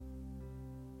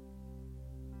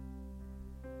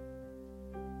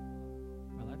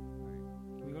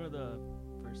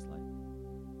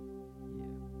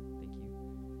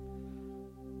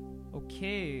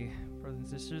Okay, brothers and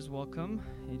sisters, welcome.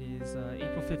 It is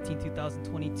April 15,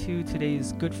 2022. Today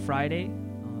is Good Friday.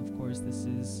 Of course, this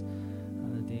is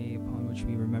the day upon which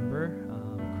we remember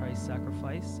Christ's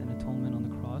sacrifice and atonement on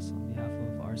the cross on behalf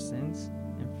of our sins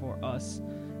and for us,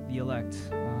 the elect.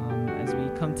 As we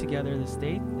come together this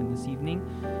day and this evening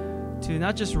to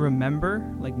not just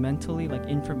remember, like mentally, like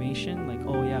information, like,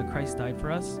 oh yeah, Christ died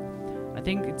for us. I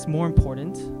think it's more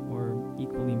important, or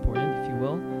equally important, if you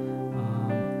will,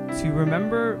 to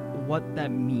remember what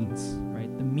that means,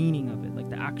 right? The meaning of it, like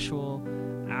the actual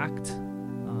act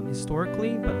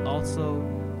historically, but also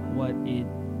what it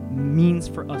means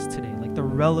for us today, like the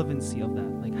relevancy of that,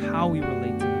 like how we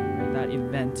relate to that, right? That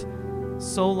event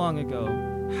so long ago,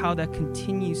 how that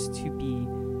continues to be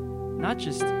not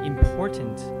just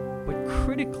important, but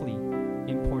critically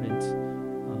important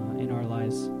in our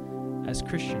lives as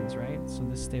Christians, right? So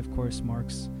this day, of course,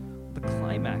 marks the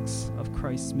climax of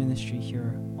Christ's ministry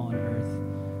here on earth.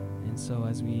 And so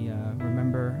as we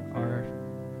remember our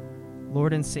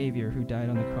Lord and Savior who died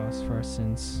on the cross for our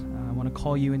sins, I want to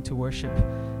call you into worship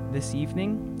this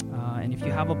evening. And if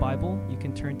you have a Bible, you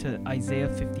can turn to Isaiah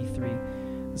 53.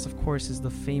 This, of course, is the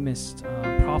famous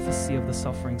prophecy of the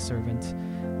suffering servant.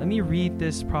 Let me read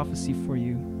this prophecy for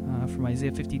you from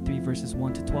Isaiah 53, verses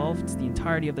 1 to 12. It's the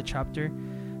entirety of the chapter.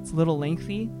 It's a little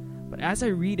lengthy, but as I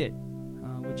read it,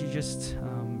 would you just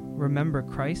remember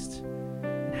Christ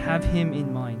and have him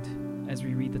in mind as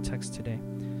we read the text today?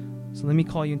 So let me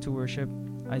call you into worship.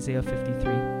 Isaiah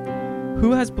 53.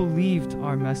 Who has believed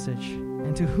our message,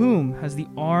 and to whom has the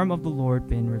arm of the Lord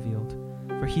been revealed?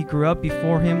 For he grew up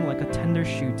before him like a tender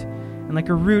shoot, and like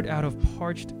a root out of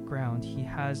parched ground. He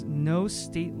has no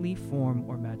stately form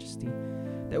or majesty,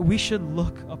 that we should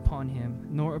look upon him,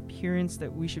 nor appearance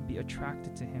that we should be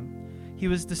attracted to him. He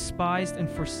was despised and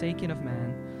forsaken of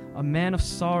man, a man of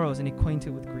sorrows and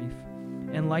acquainted with grief.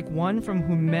 And like one from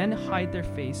whom men hide their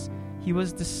face, he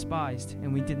was despised,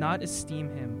 and we did not esteem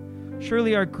him.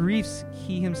 Surely our griefs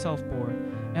he himself bore,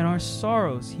 and our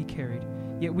sorrows he carried.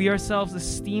 Yet we ourselves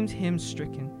esteemed him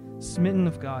stricken, smitten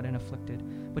of God, and afflicted.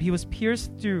 But he was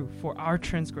pierced through for our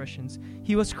transgressions.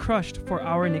 He was crushed for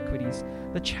our iniquities.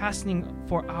 The chastening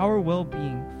for our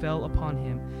well-being fell upon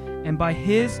him, and by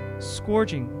his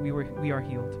scourging we are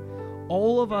healed.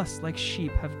 All of us like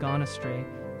sheep have gone astray.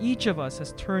 Each of us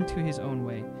has turned to his own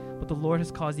way. But the Lord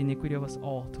has caused the iniquity of us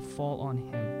all to fall on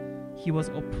him. He was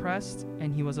oppressed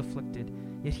and he was afflicted,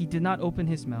 yet he did not open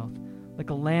his mouth. Like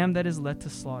a lamb that is led to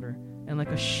slaughter, and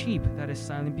like a sheep that is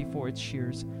silent before its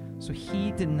shears, so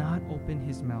he did not open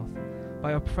his mouth.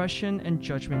 By oppression and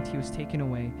judgment he was taken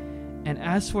away. And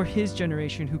as for his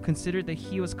generation, who considered that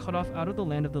he was cut off out of the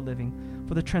land of the living,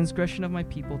 for the transgression of my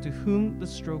people, to whom the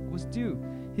stroke was due,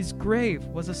 his grave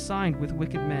was assigned with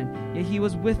wicked men, yet he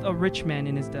was with a rich man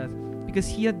in his death, because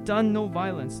he had done no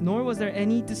violence, nor was there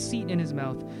any deceit in his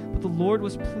mouth. But the Lord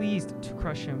was pleased to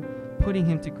crush him, putting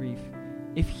him to grief.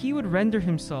 If he would render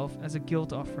himself as a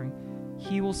guilt offering,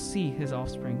 he will see his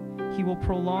offspring. He will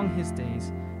prolong his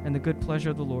days, and the good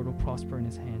pleasure of the Lord will prosper in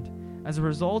his hand. As a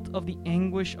result of the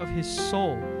anguish of his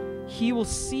soul, he will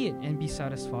see it and be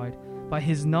satisfied. By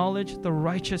his knowledge, the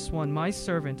righteous one, my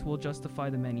servant, will justify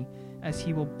the many, as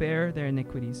he will bear their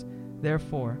iniquities.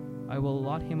 Therefore, I will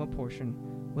allot him a portion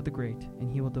with the great,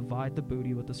 and he will divide the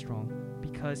booty with the strong,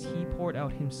 because he poured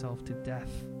out himself to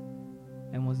death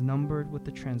and was numbered with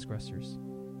the transgressors.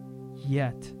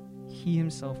 Yet he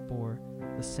himself bore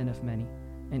the sin of many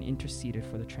and interceded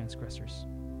for the transgressors.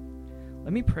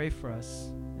 Let me pray for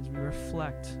us as we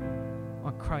reflect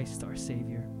on Christ, our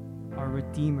Savior, our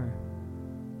Redeemer,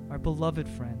 our beloved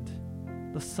friend,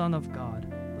 the Son of God,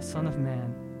 the Son of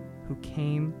Man, who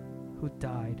came, who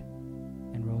died,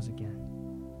 and rose again.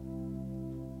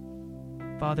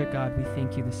 Father God, we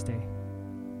thank you this day,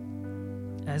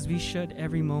 as we should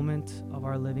every moment of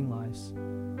our living lives,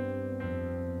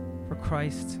 for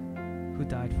Christ who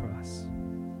died for us.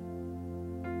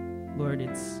 Lord,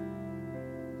 it's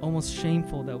almost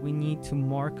shameful that we need to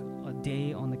mark a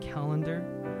day on the calendar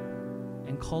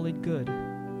and call it good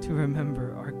to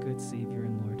remember our good Savior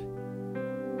and Lord.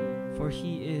 For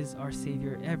he is our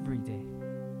Savior every day,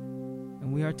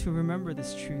 and we are to remember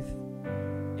this truth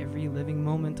every living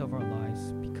moment of our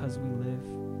lives, because we live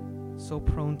so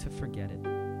prone to forget it.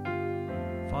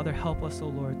 Father, help us, O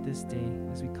Lord, this day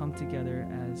as we come together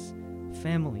as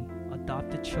family,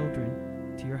 adopted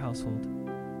children to your household,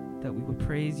 that we would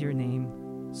praise your name.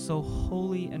 So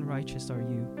holy and righteous are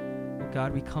you. O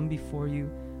God, we come before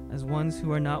you as ones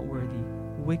who are not worthy,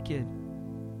 wicked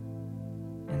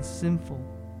and sinful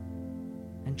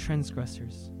and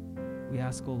transgressors. We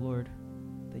ask, O Lord,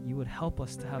 that you would help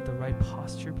us to have the right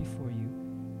posture before you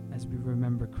as we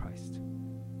remember Christ.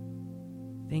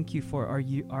 Thank you for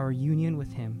our union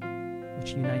with him,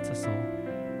 which unites us all.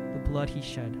 The blood he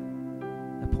shed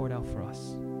that poured out for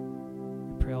us.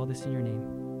 We pray all this in your name.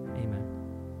 Amen.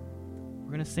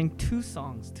 We're going to sing 2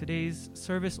 songs. Today's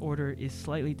service order is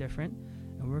slightly different,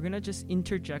 and we're going to just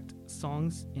interject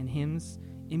songs and hymns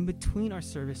in between our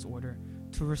service order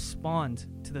to respond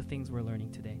to the things we're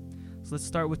learning today. So let's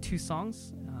start with 2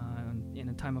 songs in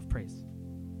a time of praise.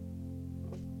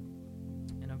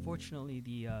 And unfortunately,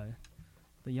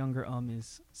 the younger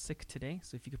is sick today,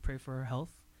 so if you could pray for her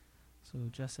health. So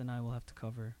Jess and I will have to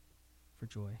cover for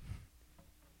Joy.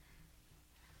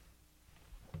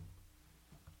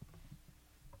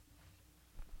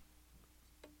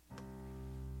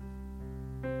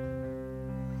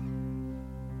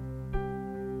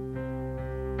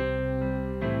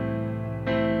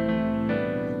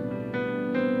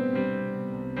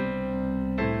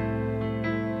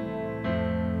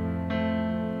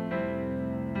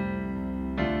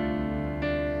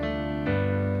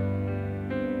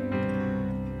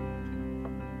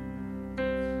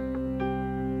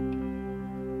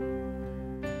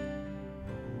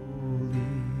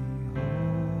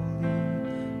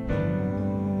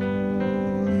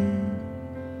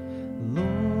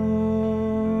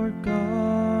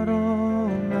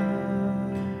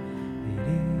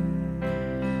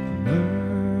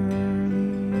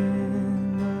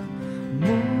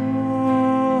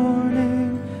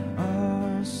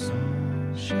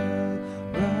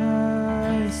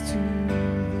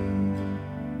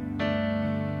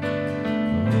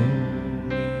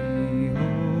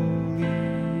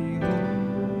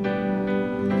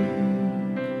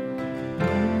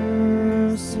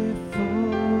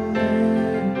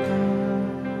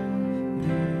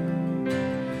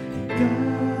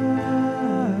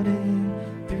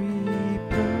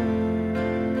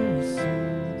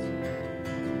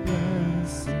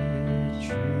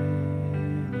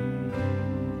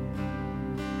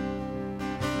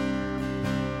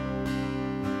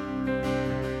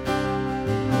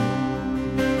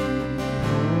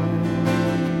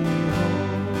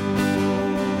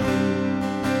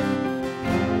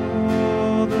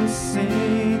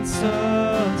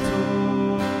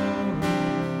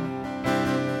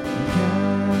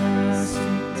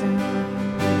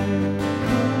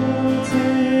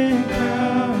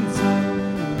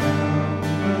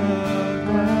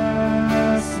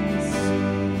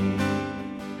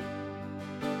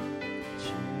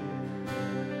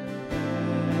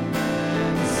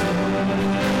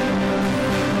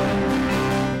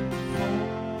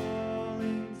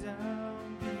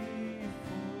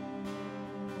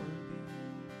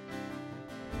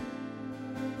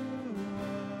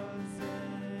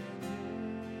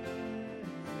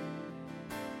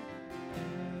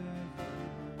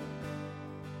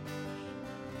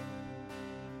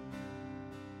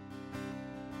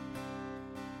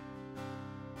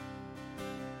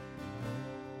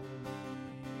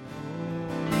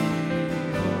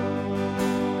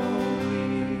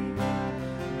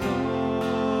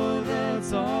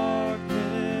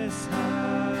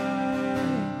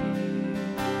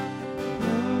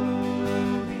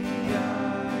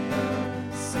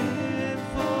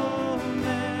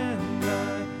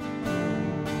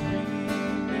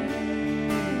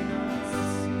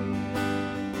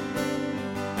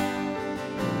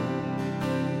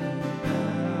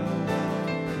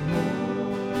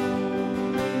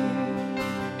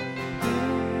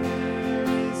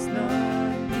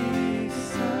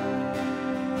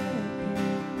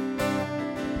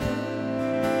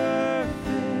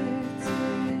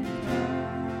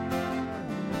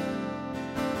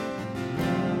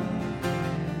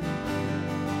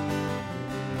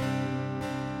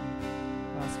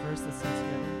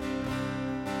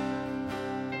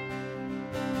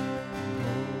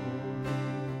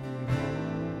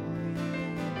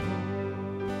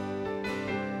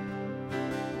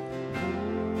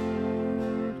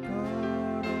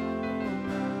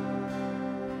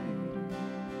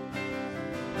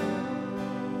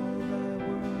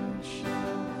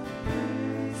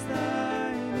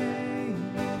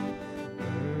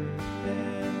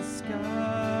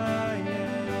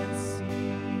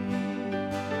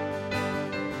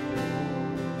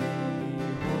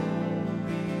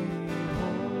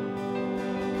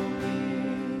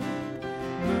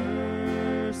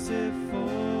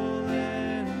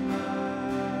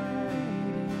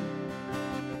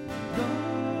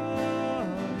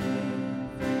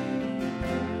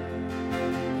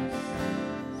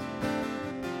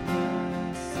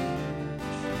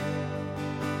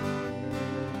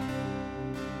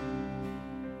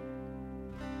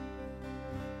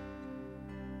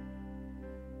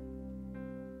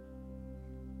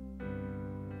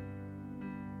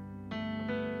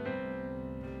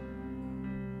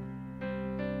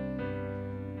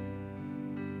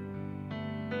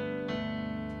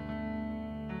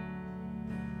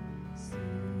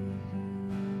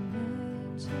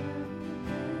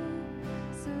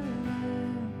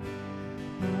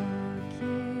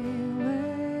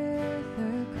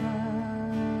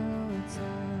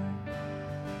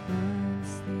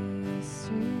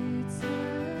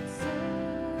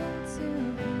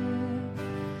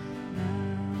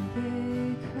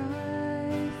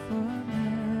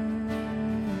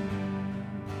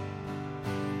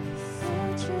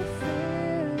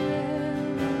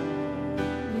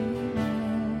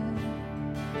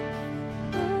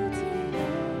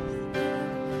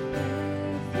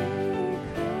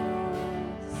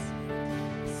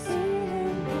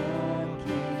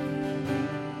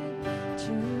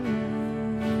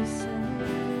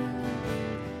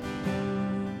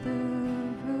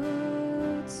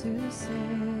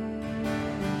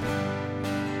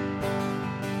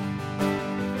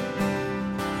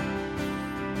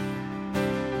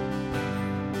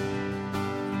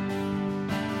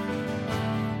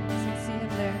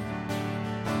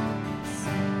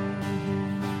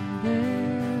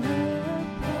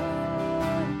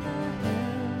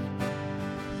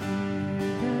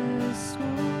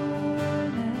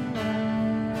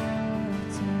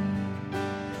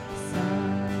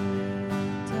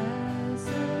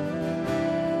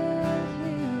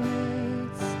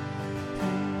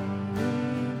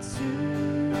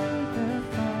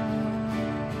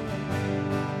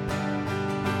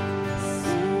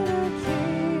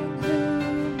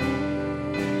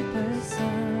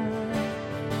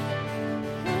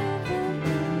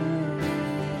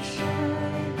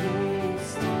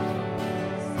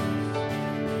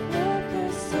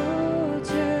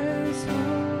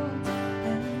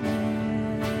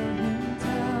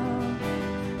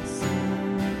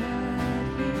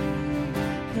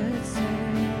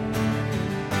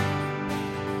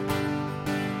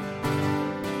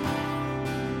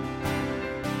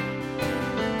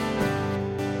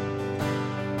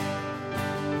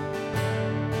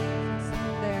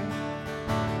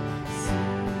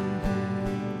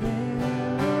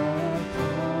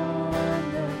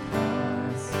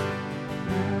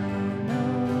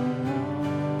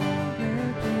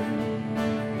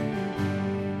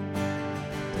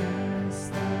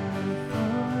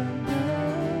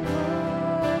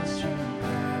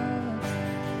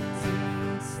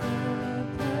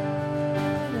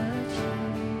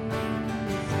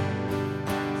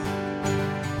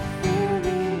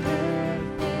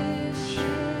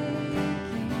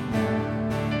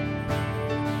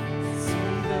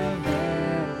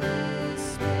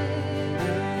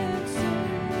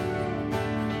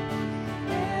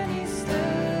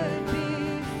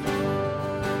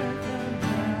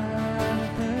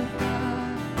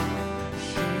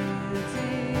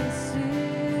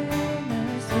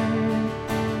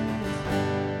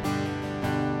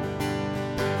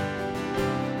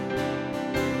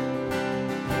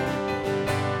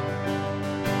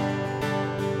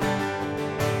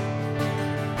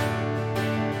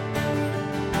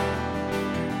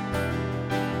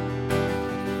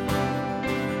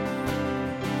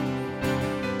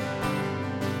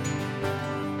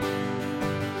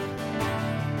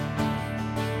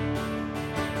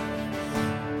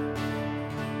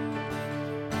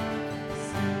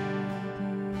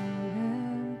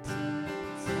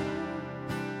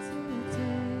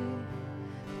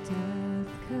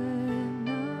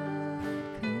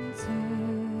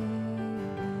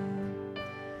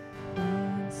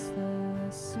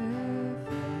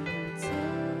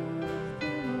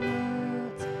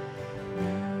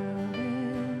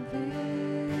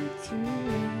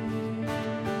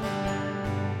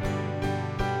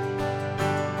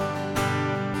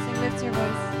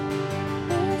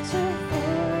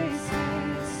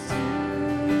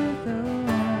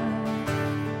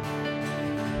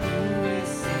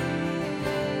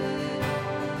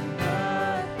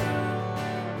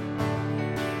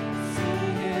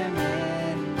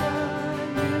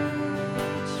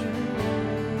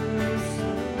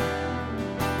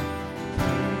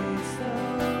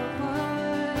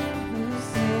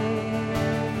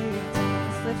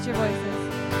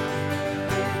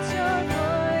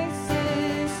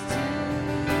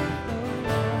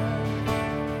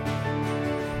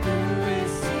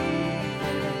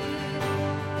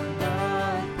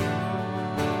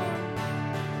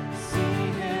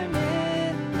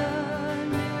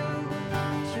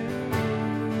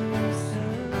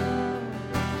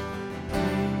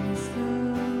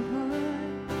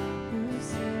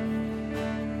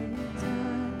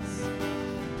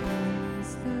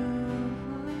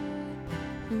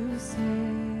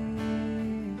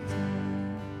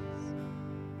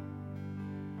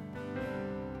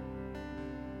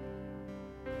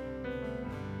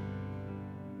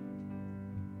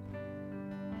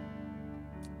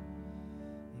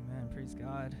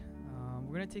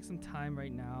 going to take some time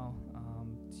right now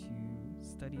to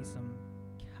study some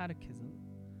catechism.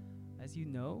 As you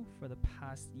know, for the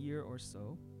past year or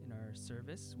so in our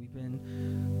service, we've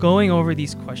been going over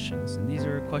these questions. And these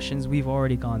are questions we've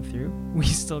already gone through. We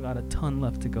still got a ton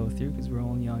left to go through because we're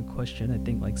only on question, I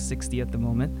think, like 60 at the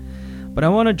moment. But I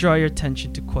want to draw your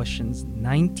attention to questions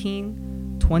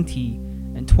 19, 20,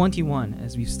 and 21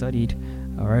 as we've studied,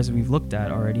 or as we've looked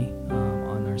at already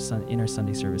in our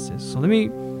Sunday services. So let me,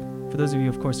 for those of you,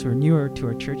 of course, who are newer to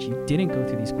our church, you didn't go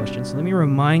through these questions. So let me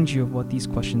remind you of what these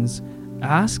questions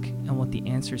ask and what the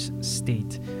answers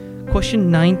state.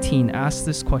 Question 19 asks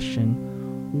this question: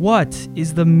 what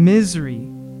is the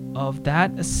misery of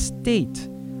that estate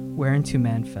whereinto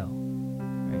man fell?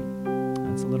 Right?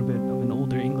 That's a little bit of an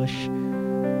older English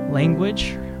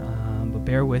language, but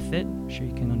bear with it. I'm sure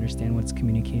you can understand what it's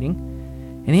communicating.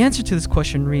 And the answer to this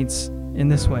question reads in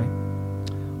this way: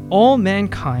 all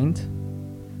mankind,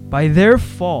 by their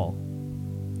fall,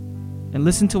 and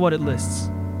listen to what it lists.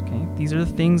 Okay, these are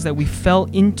the things that we fell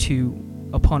into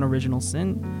upon original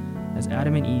sin, as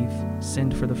Adam and Eve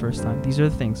sinned for the first time. These are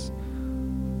the things: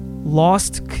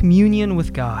 lost communion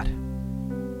with God.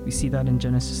 We see that in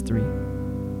Genesis 3.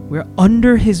 We're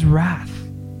under his wrath.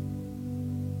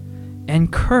 And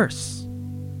curse,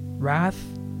 wrath,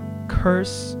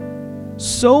 curse,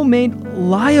 so made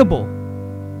liable,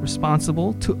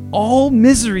 responsible to all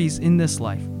miseries in this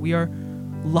life. We are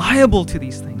liable to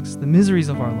these things, the miseries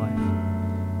of our life.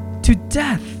 To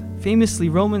death, famously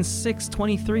Romans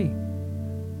 6:23.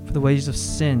 For the wages of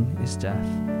sin is death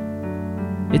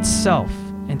itself,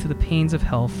 and to the pains of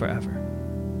hell forever,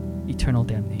 eternal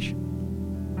damnation.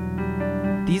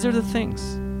 These are the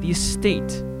things, the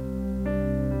estate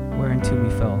whereinto we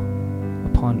fell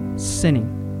upon sinning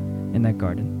in that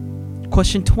garden.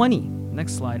 Question 20,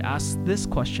 next slide, asks this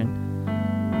question.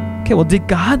 Okay, well, did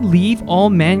God leave all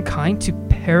mankind to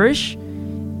perish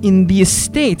in the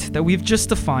estate that we've just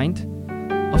defined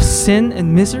of sin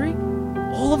and misery?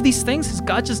 All of these things, has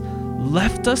God just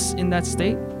left us in that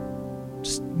state?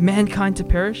 Just mankind to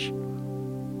perish?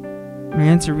 My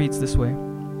answer reads this way: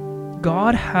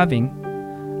 God, having,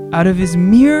 out of his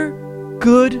mere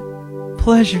good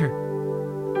pleasure.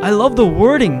 I love the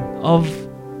wording of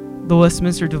the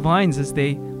Westminster Divines as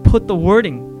they put the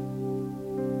wording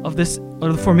of this,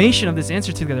 or the formation of this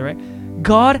answer together, right?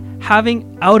 God,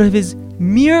 having, out of his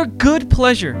mere good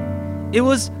pleasure. It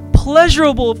was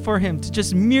pleasurable for him to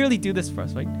just merely do this for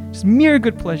us, right? Just mere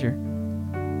good pleasure.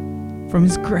 From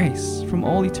his grace, from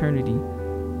all eternity,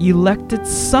 elected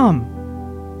some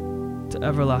to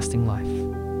everlasting life.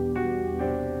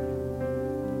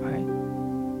 Right?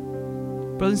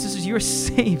 Brothers and sisters, you are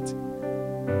saved.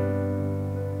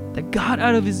 That God,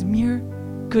 out of his mere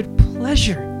good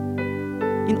pleasure,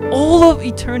 in all of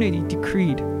eternity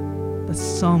decreed that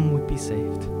some would be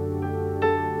saved.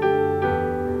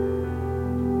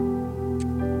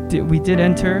 We did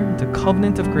enter the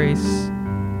covenant of grace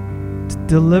to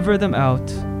deliver them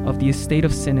out of the estate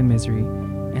of sin and misery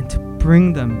and to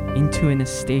bring them into an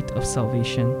estate of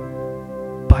salvation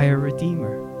by a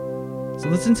Redeemer. So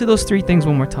listen to those three things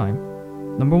one more time.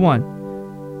 Number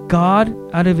one, God,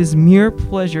 out of his mere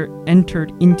pleasure,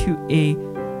 entered into a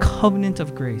covenant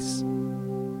of grace.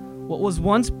 What was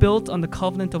once built on the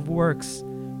covenant of works: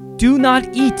 do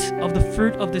not eat of the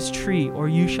fruit of this tree, or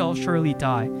you shall surely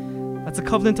die. That's a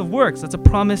covenant of works. That's a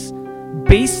promise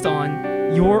based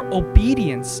on your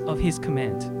obedience of his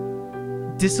command.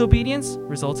 Disobedience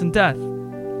results in death.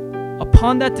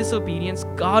 Upon that disobedience,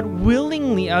 God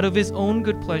willingly, out of his own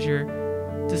good pleasure,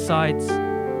 decides,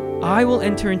 I will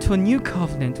enter into a new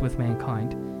covenant with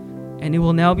mankind, and it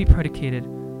will now be predicated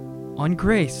on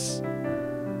grace.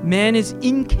 Man is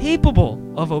incapable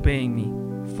of obeying me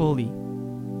fully,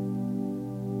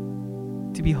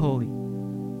 to be holy.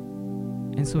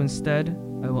 And so instead,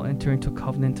 I will enter into a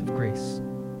covenant of grace,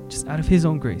 just out of his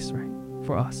own grace, right,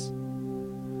 for us,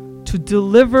 to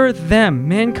deliver them,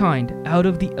 mankind, out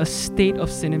of the estate of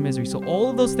sin and misery. So all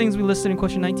of those things we listed in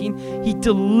question 19, he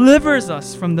delivers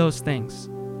us from those things.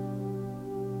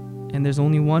 And there's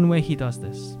only one way he does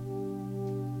this: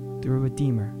 through a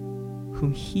Redeemer,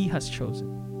 whom he has chosen.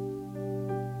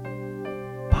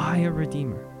 By a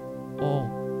Redeemer, all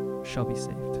shall be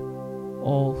saved,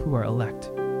 all who are elect.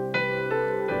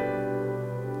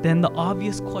 Then the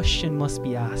obvious question must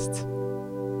be asked: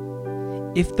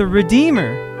 if the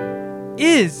Redeemer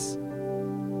is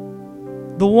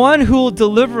the one who will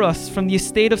deliver us from the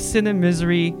estate of sin and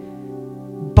misery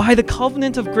by the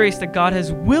covenant of grace that God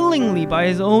has willingly, by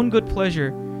his own good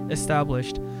pleasure,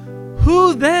 established,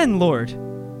 who then, Lord,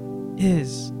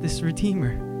 is this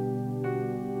Redeemer?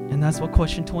 And that's what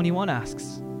question 21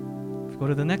 asks. If we go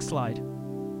to the next slide.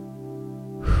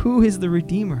 Who is the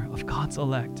Redeemer of God's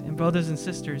elect? And brothers and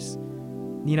sisters,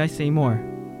 need I say more?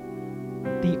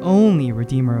 The only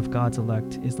Redeemer of God's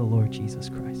elect is the Lord Jesus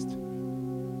Christ,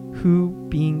 who,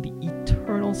 being the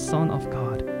eternal Son of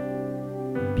God,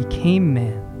 became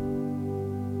man,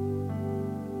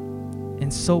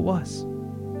 and so was,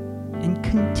 and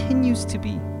continues to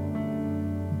be,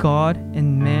 God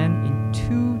and man in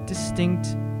two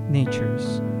distinct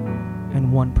natures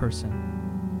and one person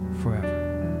forever.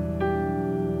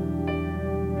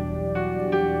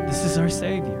 This is our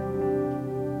Savior,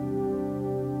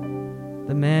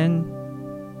 the man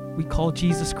we call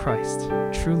Jesus Christ,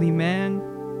 truly man,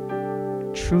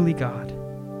 truly God.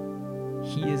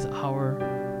 He is our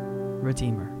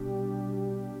Redeemer.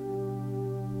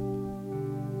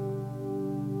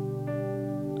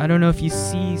 I don't know if you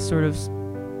see sort of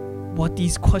what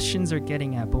these questions are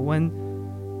getting at, but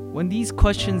when these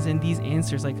questions and these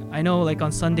answers, like I know like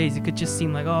on Sundays it could just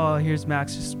seem like, oh, here's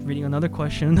Max just reading another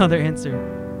question, another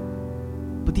answer.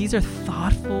 But these are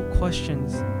thoughtful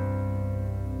questions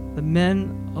the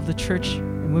men of the church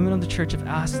and women of the church have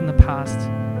asked in the past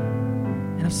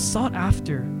and have sought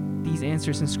after these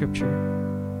answers in Scripture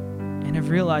and have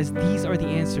realized these are the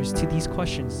answers to these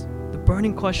questions, the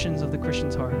burning questions of the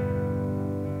Christian's heart.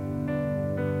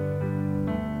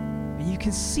 And you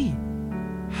can see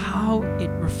how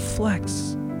it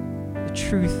reflects the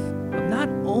truth of not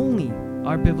only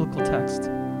our biblical text,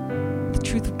 but the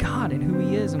truth of God and who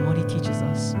He is and what He teaches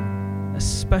us,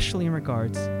 especially in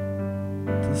regards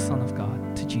to the Son of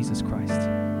God, to Jesus Christ.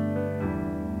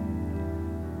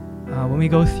 When we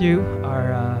go through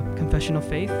our confession of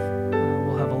faith,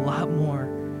 we'll have a lot more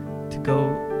to go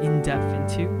in depth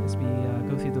into as we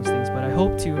go through those things. But I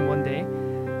hope to one day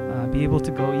be able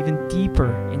to go even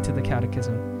deeper into the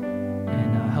catechism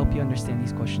and help you understand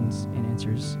these questions and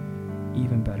answers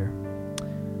even better.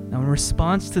 Now, in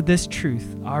response to this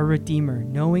truth, our Redeemer,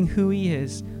 knowing who He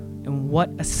is and what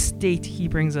a state He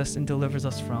brings us and delivers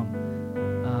us from,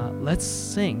 let's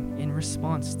sing in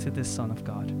response to this Son of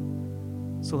God.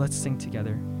 So let's sing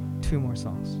together 2 more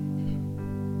songs.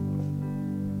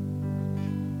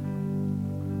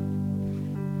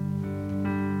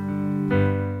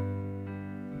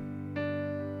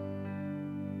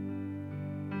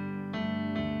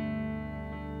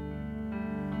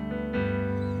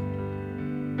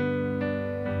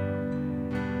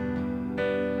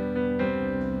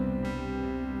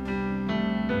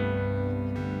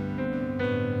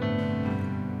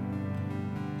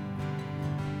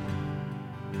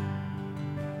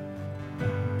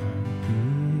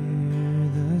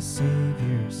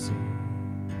 Savior sing,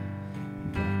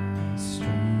 thy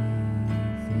strength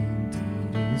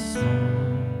indeed is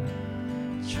strong.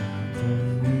 Child of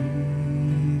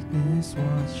weakness,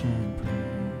 watch and pray,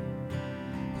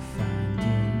 find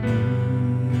in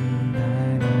me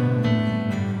thine only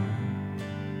one.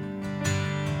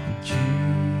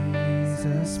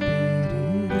 Jesus paid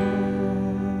it all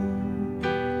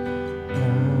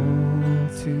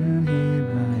to Him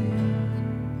I owe.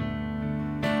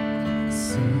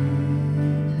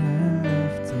 Sin and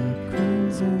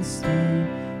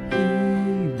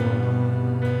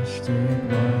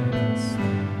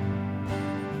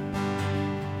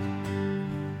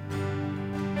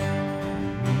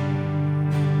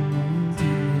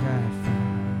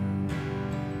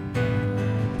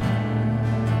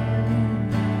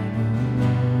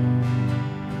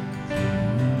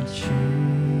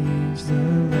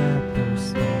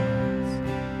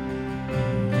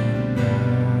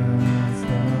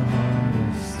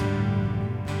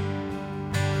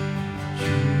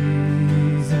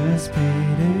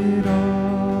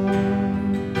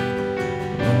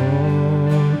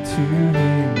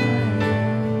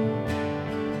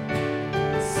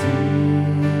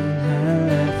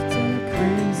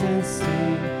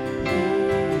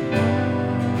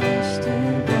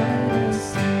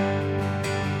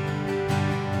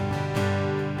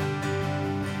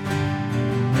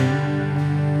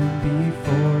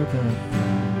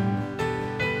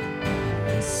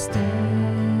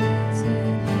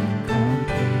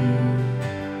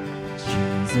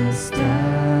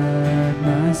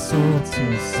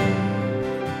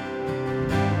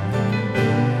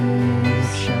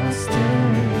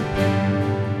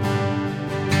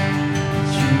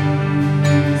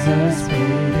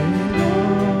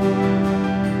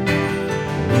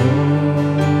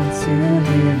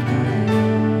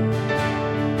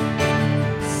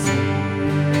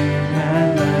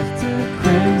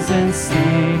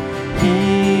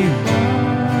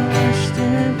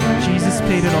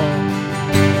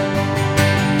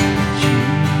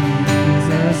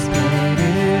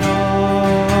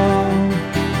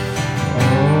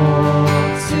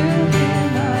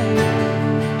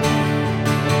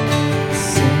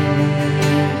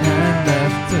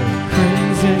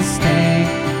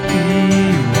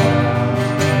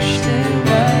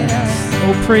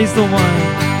praise the one.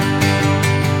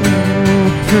 Oh,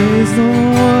 praise the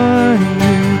one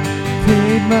who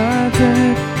paid my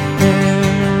debt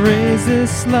and raised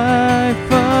this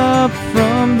life up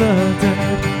from the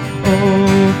dead.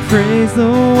 Oh, praise the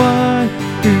one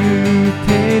who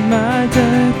paid my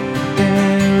debt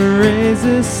and raised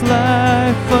this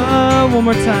life up. One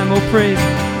more time. Oh,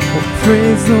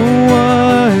 praise the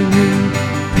one who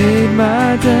paid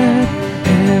my debt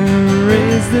and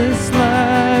raised this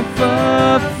life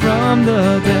up from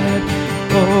the dead.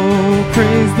 Oh,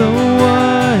 praise the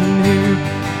one who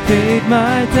paid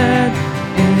my debt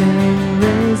and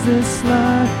raised this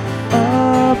life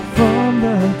up from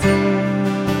the dead.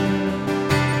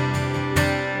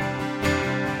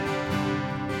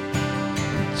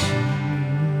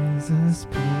 Jesus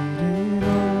paid it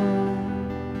all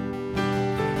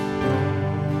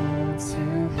to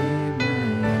be my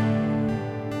own.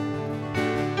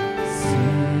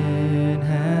 Sin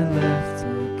had left a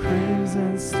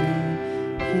crimson stain.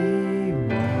 He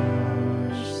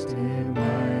washed it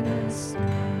white as snow.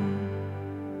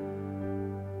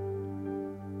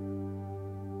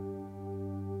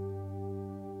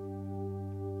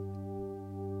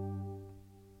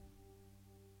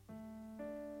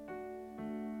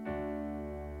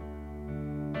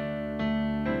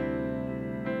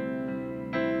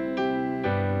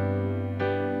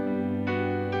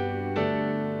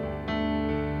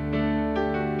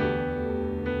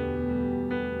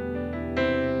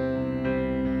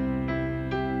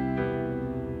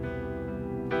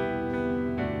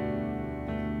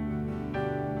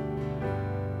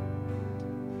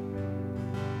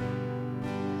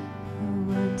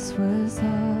 Once was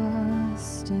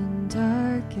lost in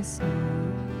darkest night.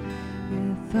 You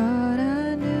thought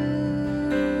I knew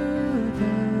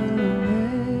the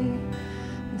way.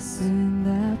 The sin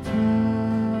that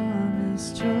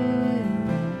promised joy and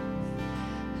life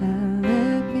had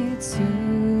led me to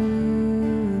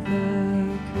the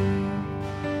grave.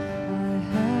 I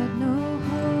had no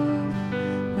hope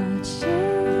that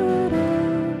should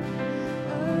end,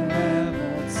 a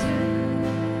rebel to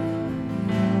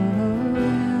your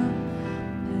realm.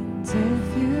 And if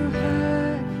you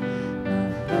had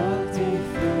not loved me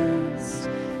first,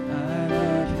 I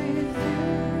would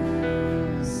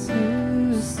refuse you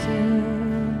still.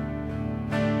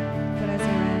 But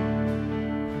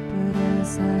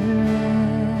as I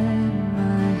ran,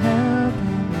 my help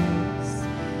was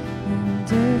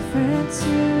indifferent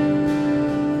to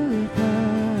the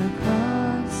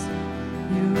cross.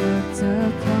 You looked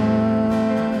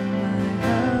upon my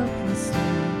helpless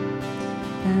need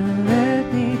and led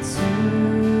me to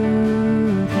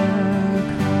the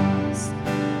cross.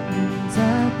 And I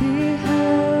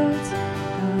beheld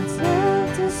God's love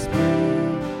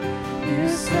displayed. You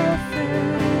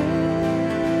suffered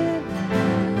in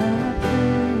my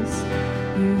place.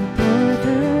 You bore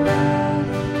the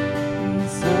wrath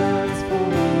reserved for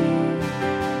me.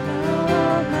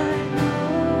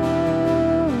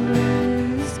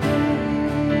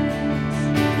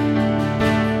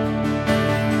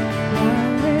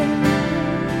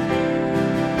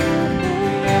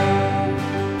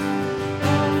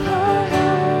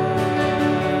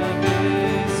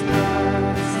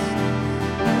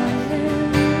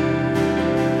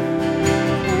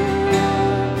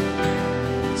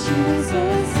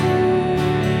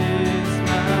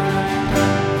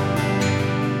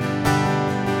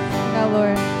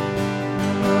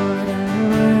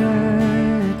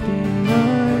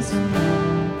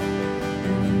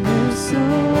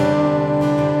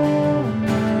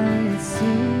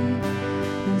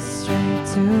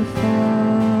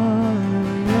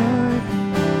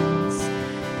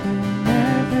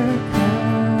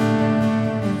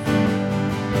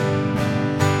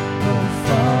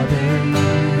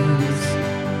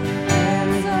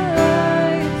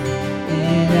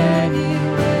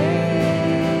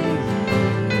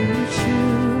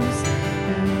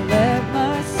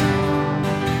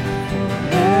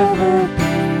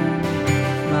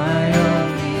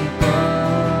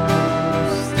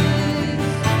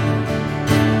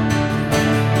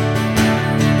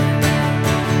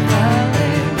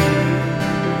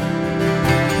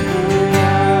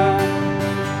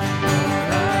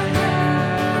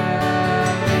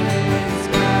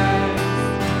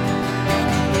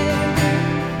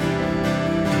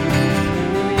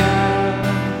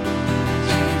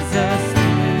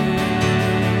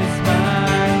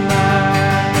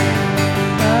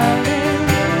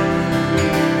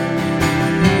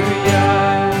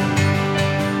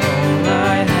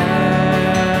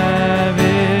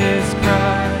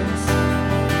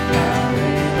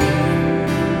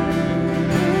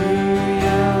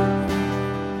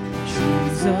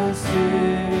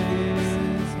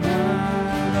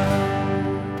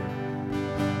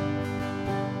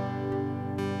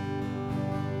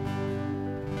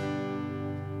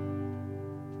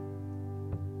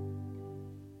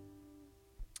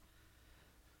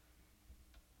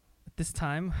 this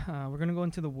time, we're going to go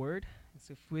into the Word.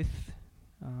 So if with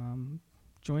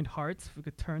joined hearts, if we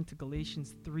could turn to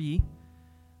Galatians 3,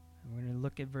 we're going to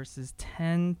look at verses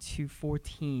 10 to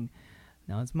 14.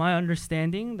 Now, it's my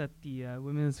understanding that the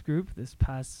women's group this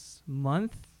past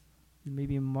month,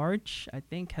 maybe in March, I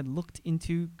think, had looked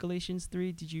into Galatians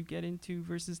 3. Did you get into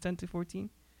verses 10 to 14?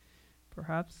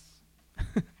 Perhaps?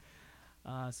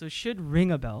 So it should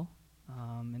ring a bell.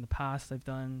 In the past, I've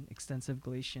done extensive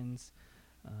Galatians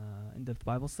in-depth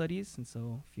Bible studies, and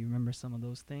so if you remember some of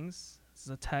those things, this is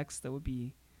a text that would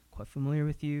be quite familiar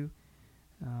with you.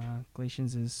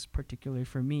 Galatians is particularly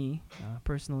for me,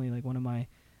 personally, like one of my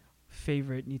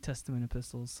favorite New Testament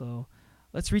epistles. So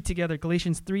let's read together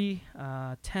Galatians 3,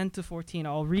 10 to 14.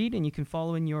 I'll read, and you can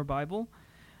follow in your Bible.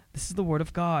 This is the Word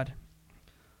of God.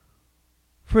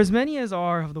 For as many as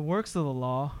are of the works of the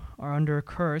law are under a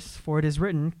curse, for it is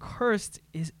written, "Cursed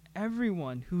is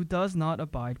everyone who does not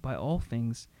abide by all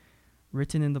things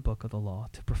written in the book of the law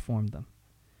to perform them.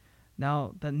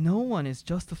 Now that no one is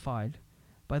justified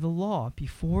by the law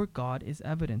before God is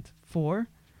evident, for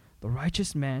the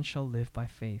righteous man shall live by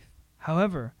faith.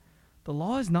 However, the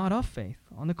law is not of faith.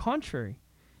 On the contrary,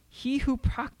 he who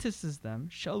practices them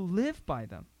shall live by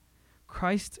them.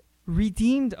 Christ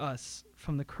redeemed us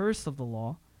from the curse of the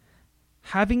law,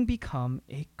 having become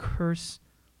a curse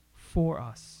for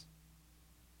us.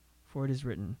 For it is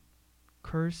written,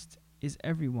 cursed is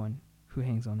everyone who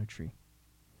hangs on a tree,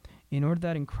 in order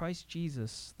that in Christ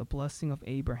Jesus the blessing of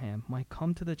Abraham might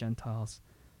come to the Gentiles,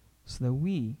 so that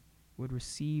we would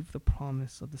receive the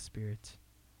promise of the Spirit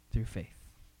through faith."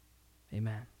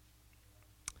 Amen.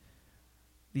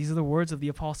 These are the words of the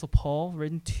Apostle Paul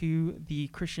written to the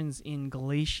Christians in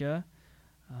Galatia.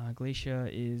 Galatia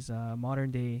is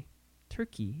modern-day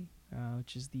Turkey,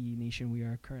 which is the nation we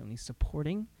are currently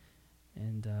supporting,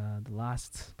 and the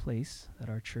last place that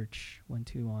our church went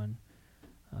to on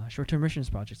short-term missions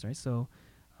projects, right? So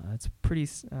it's a pretty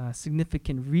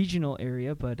significant regional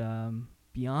area, but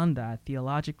beyond that,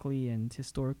 theologically and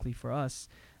historically for us,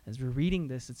 as we're reading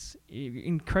this, it's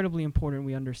incredibly important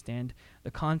we understand the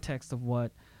context of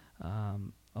what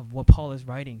Paul is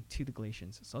writing to the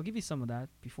Galatians. So I'll give you some of that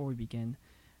before we begin.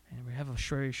 And we have a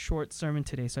very short sermon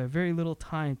today, so I have very little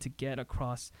time to get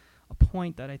across a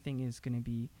point that I think is going to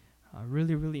be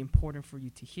really, really important for you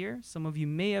to hear. Some of you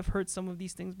may have heard some of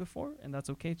these things before, and that's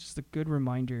okay. It's just a good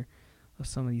reminder of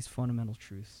some of these fundamental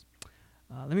truths.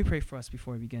 Let me pray for us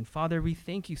before we begin. Father, we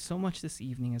thank you so much this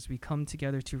evening as we come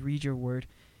together to read your word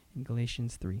in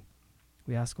Galatians 3.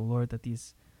 We ask, O Lord, that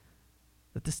this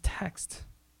text,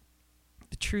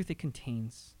 the truth it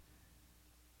contains,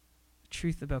 the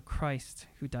truth about Christ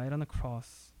who died on the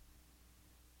cross,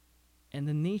 and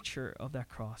the nature of that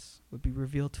cross would be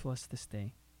revealed to us this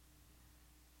day.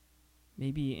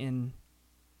 Maybe in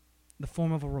the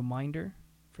form of a reminder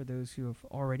for those who have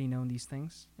already known these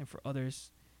things, and for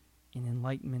others in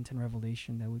enlightenment and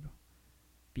revelation that would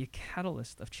be a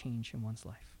catalyst of change in one's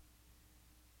life.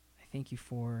 I thank you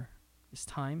for this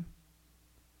time.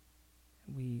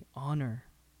 We honor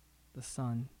the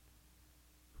Son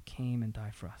who came and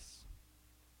died for us.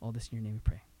 All this in your name we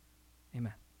pray.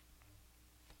 Amen.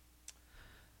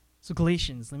 So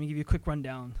Galatians, let me give you a quick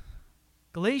rundown.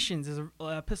 Galatians is an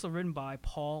epistle written by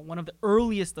Paul, one of the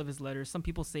earliest of his letters. Some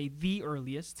people say the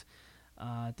earliest,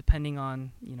 depending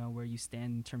on where you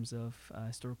stand in terms of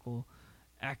historical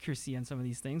accuracy on some of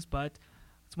these things. But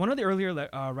it's one of the earlier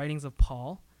writings of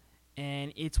Paul,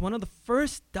 and it's one of the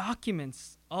first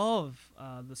documents of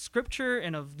the Scripture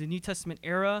and of the New Testament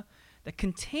era that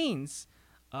contains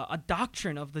a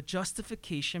doctrine of the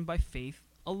justification by faith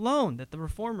alone that the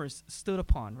Reformers stood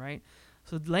upon, right?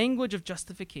 So the language of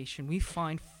justification we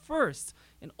find first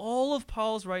in all of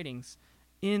Paul's writings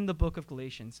in the book of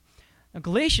Galatians. Now,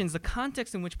 Galatians, the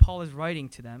context in which Paul is writing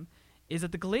to them is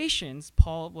that the Galatians,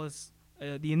 Paul was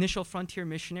the initial frontier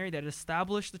missionary that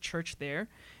established the church there.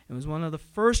 It was one of the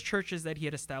first churches that he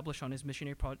had established on his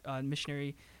missionary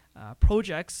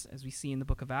projects, as we see in the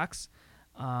book of Acts.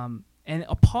 And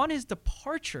upon his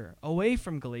departure away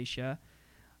from Galatia,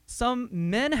 some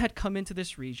men had come into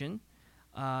this region.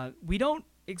 We don't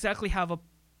exactly have a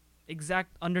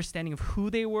exact understanding of who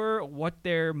they were or what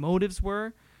their motives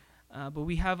were, but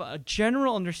we have a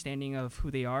general understanding of who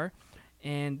they are.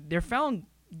 And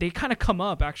they kind of come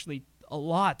up actually a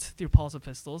lot through Paul's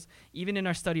epistles. Even in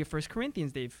our study of 1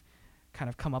 Corinthians, they've kind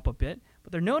of come up a bit.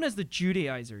 But they're known as the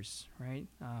Judaizers, right?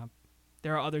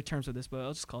 There are other terms for this, but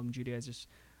I'll just call them Judaizers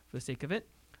for the sake of it.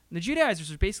 And the Judaizers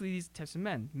are basically these types of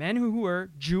men who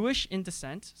were Jewish in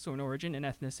descent, so in origin and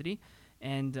ethnicity,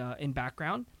 and in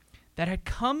background, that had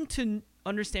come to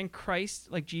understand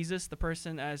Christ, like Jesus, the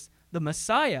person, as the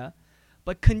Messiah,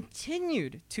 but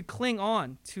continued to cling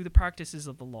on to the practices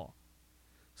of the law.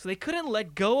 So they couldn't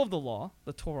let go of the law,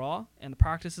 the Torah, and the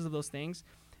practices of those things,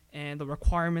 and the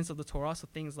requirements of the Torah. So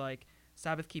things like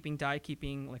Sabbath keeping, diet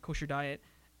keeping, like kosher diet,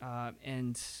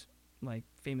 and like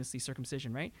famously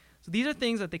circumcision, right? So these are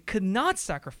things that they could not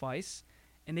sacrifice,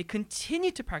 and they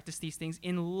continued to practice these things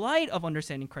in light of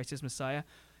understanding Christ as Messiah.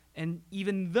 And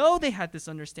even though they had this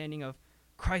understanding of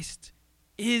Christ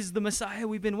is the Messiah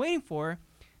we've been waiting for,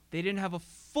 they didn't have a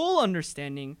full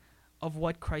understanding of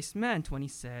what Christ meant when he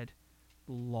said,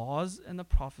 the laws and the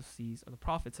prophecies of the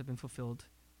prophets have been fulfilled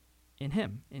in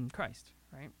him, in Christ,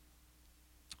 right?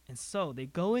 And so they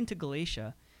go into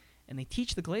Galatia and they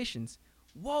teach the Galatians,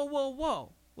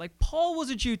 whoa. Like Paul was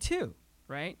a Jew too,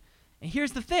 right? And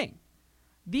here's the thing.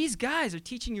 These guys are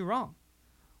teaching you wrong.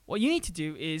 What you need to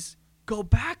do is go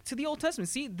back to the Old Testament.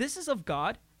 See, this is of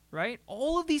God, right?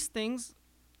 All of these things,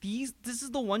 this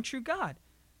is the one true God,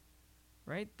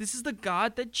 right? This is the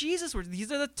God that Jesus was.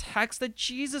 These are the texts that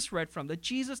Jesus read from, that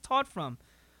Jesus taught from.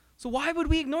 So why would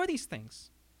we ignore these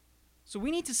things? So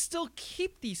we need to still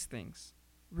keep these things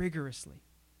rigorously.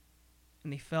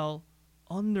 And they fell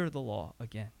under the law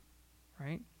again,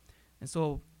 right? And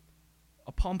so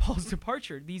upon Paul's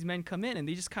departure, these men come in and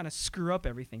they just kind of screw up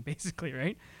everything, basically,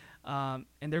 right? And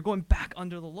they're going back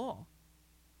under the law.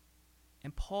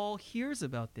 And Paul hears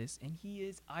about this, and he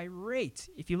is irate.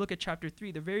 If you look at chapter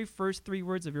 3, the very first 3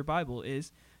 words of your Bible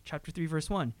is chapter 3, verse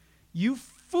 1. You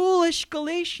foolish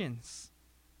Galatians.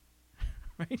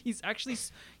 Right? He's actually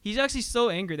so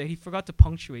angry that he forgot to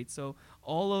punctuate. So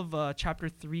all of chapter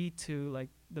 3 to like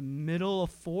the middle of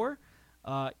 4,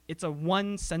 it's a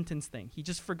one sentence thing. He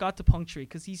just forgot to punctuate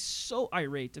because he's so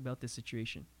irate about this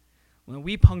situation. When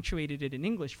we punctuated it in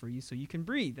English for you so you can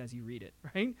breathe as you read it,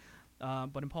 right?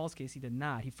 But in Paul's case, he did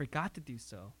not. He forgot to do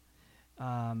so,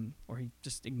 or he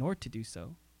just ignored to do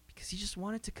so because he just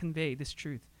wanted to convey this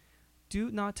truth.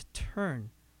 Do not turn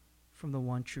from the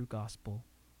one true gospel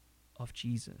of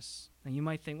Jesus. And you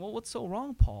might think, well, what's so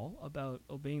wrong, Paul, about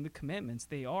obeying the commandments?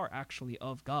 They are actually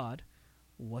of God.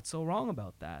 What's so wrong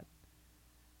about that?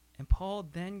 And Paul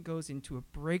then goes into a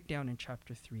breakdown in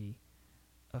chapter 3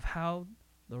 of how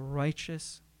the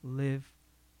righteous live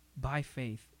by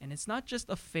faith. And it's not just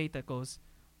a faith that goes,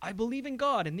 I believe in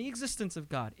God and the existence of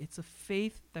God. It's a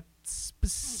faith that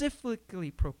specifically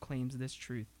proclaims this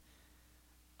truth.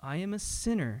 I am a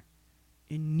sinner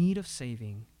in need of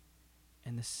saving,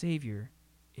 and the Savior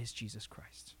is Jesus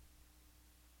Christ.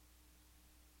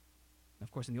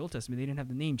 Of course, in the Old Testament, they didn't have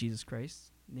the name Jesus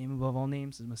Christ. The name above all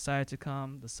names is Messiah to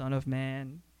come, the Son of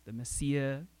Man, the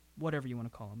Messiah, whatever you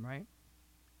want to call him, right?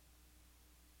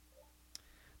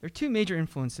 There are 2 major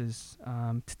influences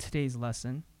to today's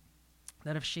lesson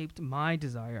that have shaped my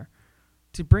desire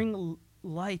to bring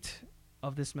light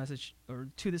of this message, or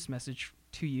to this message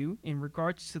to you in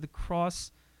regards to the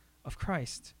cross of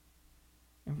Christ.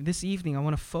 And this evening, I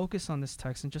want to focus on this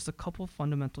text and just a couple of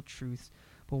fundamental truths,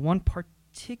 but one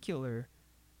particular,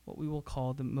 what we will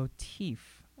call the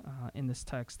motif in this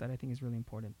text that I think is really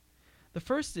important. The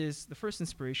first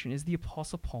inspiration is the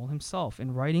Apostle Paul himself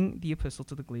in writing the epistle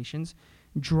to the Galatians,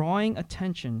 drawing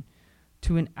attention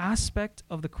to an aspect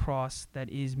of the cross that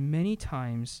is many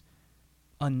times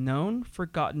unknown,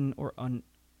 forgotten, or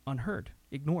unheard,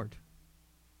 ignored.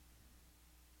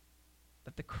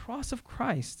 That the cross of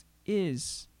Christ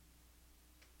is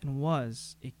and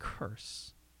was a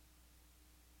curse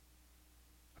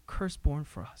born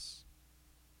for us.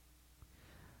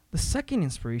 The second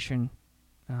inspiration,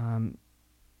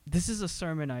 this is a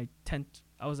sermon I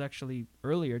was actually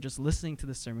earlier just listening to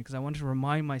this sermon because I wanted to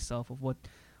remind myself of what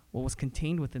was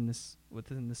contained within this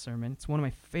sermon. It's one of my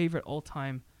favorite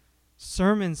all-time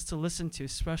sermons to listen to,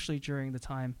 especially during the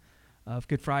time of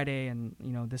Good Friday and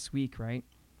this week, right?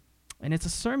 And it's a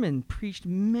sermon preached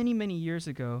many, many years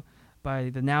ago by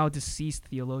the now deceased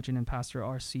theologian and pastor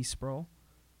R.C. Sproul.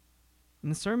 And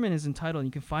the sermon is entitled, and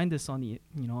you can find this on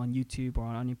on YouTube or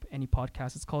on any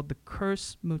podcast. It's called "The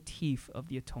Curse Motif of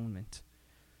the Atonement."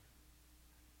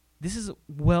 This is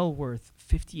well worth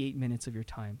 58 minutes of your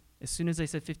time. As soon as I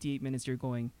said 58 minutes, you're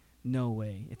going, no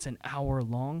way. It's an hour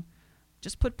long.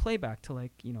 Just put playback to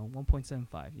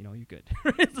 1.75. You're good.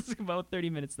 It's about 30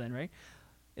 minutes then, right?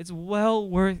 It's well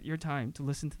worth your time to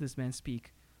listen to this man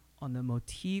speak on the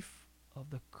motif of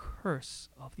the curse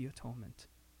of the atonement.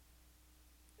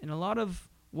 And a lot of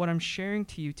what I'm sharing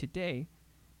to you today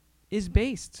is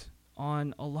based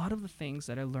on a lot of the things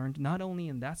that I learned not only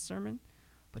in that sermon,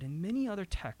 but in many other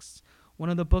texts. One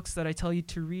of the books that I tell you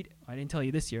to read, I didn't tell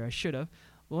you this year, I should have,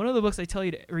 but one of the books I tell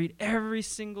you to read every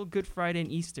single Good Friday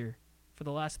and Easter for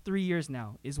the last 3 years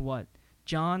now is what?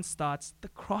 John Stott's The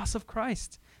Cross of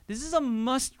Christ. This is a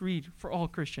must read for all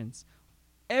Christians.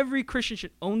 Every Christian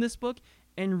should own this book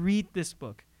and read this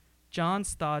book. John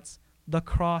Stott's The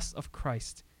Cross of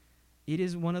Christ. It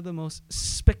is one of the most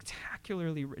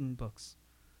spectacularly written books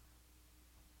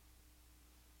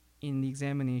in the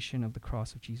examination of the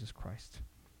cross of Jesus Christ.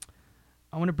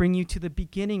 I want to bring you to the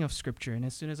beginning of Scripture, and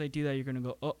as soon as I do that, you're going to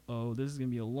go, uh-oh, this is going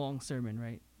to be a long sermon,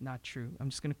 right? Not true.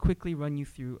 I'm just going to quickly run you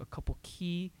through a couple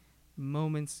key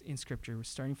moments in Scripture. We're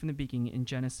starting from the beginning. In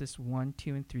Genesis 1,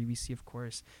 2, and 3, we see, of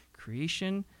course,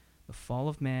 creation, the fall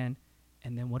of man,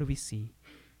 and then what do we see?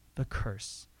 The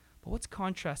curse. But what's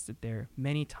contrasted there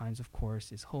many times, of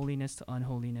course, is holiness to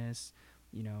unholiness,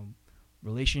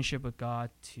 relationship with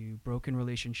God to broken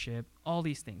relationship, all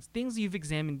these things you've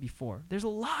examined before. There's a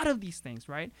lot of these things,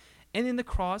 right? And in the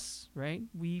cross, right,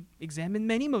 we examine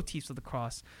many motifs of the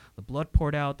cross. The blood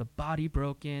poured out, the body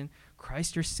broken,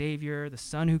 Christ your Savior, the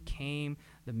Son who came,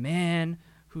 the man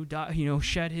who died,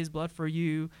 shed his blood for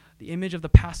you, the image of the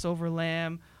Passover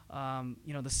lamb,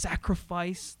 the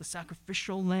sacrifice, the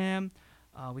sacrificial lamb.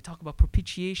 We talk about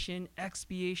propitiation,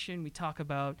 expiation. We talk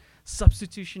about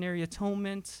substitutionary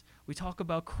atonement. We talk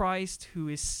about Christ, who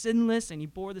is sinless, and he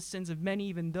bore the sins of many,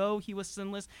 even though he was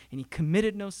sinless, and he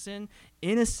committed no sin.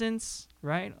 Innocence,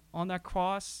 right, on that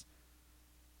cross.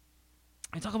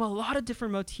 We talk about a lot of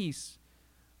different motifs,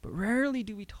 but rarely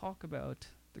do we talk about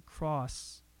the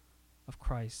cross of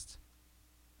Christ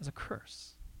as a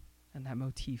curse and that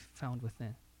motif found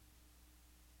within.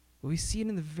 But we see it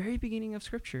in the very beginning of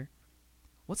Scripture.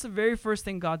 What's the very first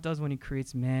thing God does when he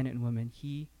creates man and woman?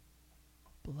 He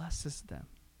blesses them.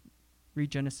 Read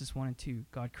Genesis 1 and 2.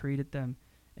 God created them,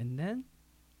 and then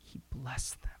he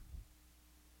blessed them.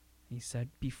 And he said,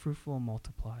 be fruitful and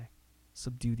multiply,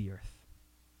 subdue the earth.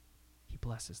 He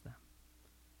blesses them.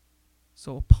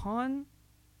 So upon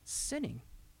sinning,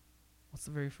 what's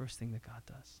the very first thing that God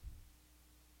does?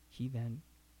 He then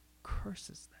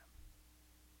curses them.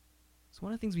 So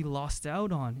one of the things we lost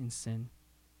out on in sin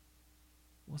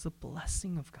was the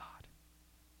blessing of God.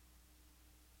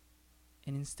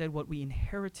 And instead, what we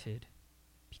inherited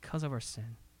because of our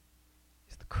sin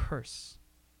is the curse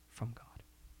from God.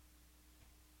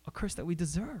 A curse that we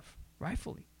deserve,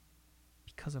 rightfully,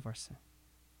 because of our sin.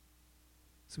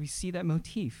 So we see that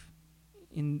motif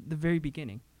in the very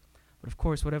beginning. But of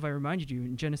course, what have I reminded you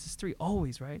in Genesis 3?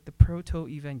 Always, right? The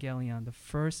proto-evangelion, the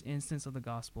first instance of the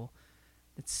gospel,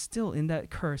 that still in that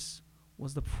curse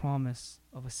was the promise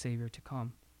of a Savior to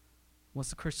come. What's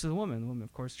the curse to the woman? The woman,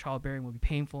 of course, childbearing will be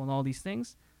painful and all these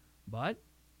things, but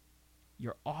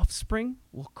your offspring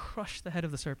will crush the head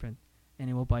of the serpent and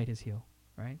it will bite his heel,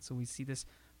 right? So we see this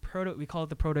we call it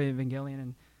the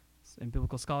proto-evangelion in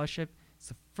biblical scholarship. It's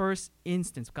the first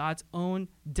instance, God's own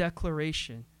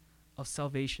declaration of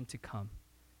salvation to come.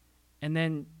 And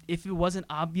then if it wasn't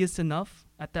obvious enough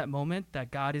at that moment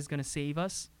that God is going to save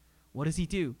us, what does he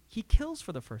do? He kills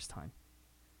for the first time.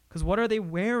 Because what are they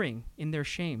wearing in their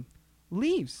shame?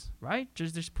 Leaves, right?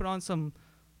 Just put on some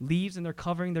leaves and they're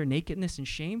covering their nakedness and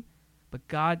shame. But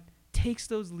God takes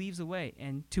those leaves away.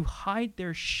 And to hide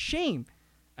their shame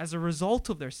as a result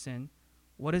of their sin,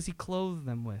 what does he clothe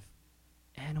them with?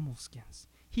 Animal skins.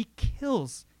 He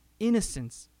kills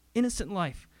innocent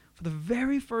life for the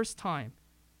very first time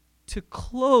to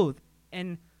clothe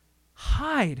and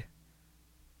hide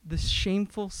the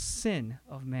shameful sin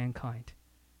of mankind.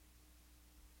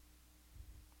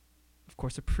 Of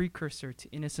course, a precursor to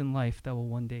innocent life that will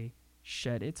one day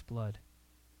shed its blood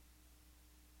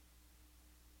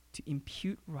to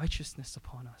impute righteousness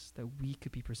upon us that we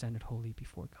could be presented holy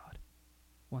before God.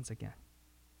 Once again,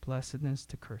 blessedness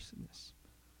to cursedness.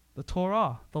 The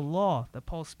Torah, the law that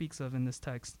Paul speaks of in this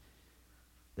text,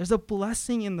 there's a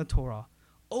blessing in the Torah.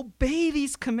 Obey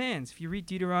these commands. If you read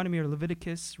Deuteronomy or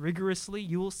Leviticus rigorously,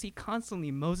 you will see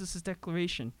constantly Moses'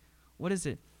 declaration. What is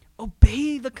it?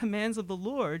 Obey the commands of the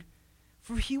Lord,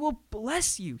 for he will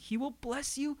bless you. He will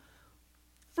bless you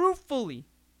fruitfully.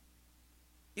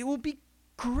 It will be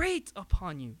great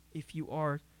upon you if you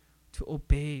are to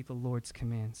obey the Lord's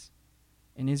commands.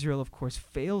 And Israel, of course,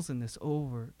 fails in this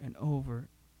over and over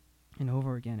and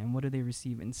over again. And what do they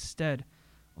receive? Instead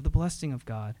of the blessing of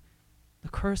God, the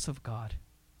curse of God,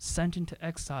 sent into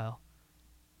exile.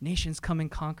 Nations come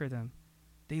and conquer them.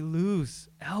 They lose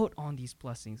out on these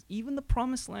blessings. Even the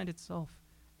promised land itself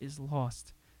is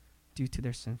lost due to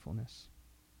their sinfulness.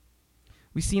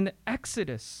 We see in the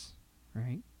Exodus,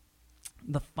 right,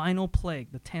 the final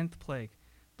plague, the 10th plague,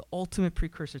 the ultimate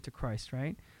precursor to Christ,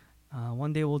 right?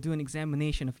 One day we'll do an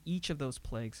examination of each of those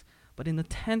plagues. But in the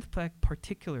 10th plague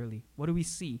particularly, what do we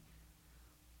see?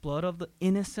 Blood of the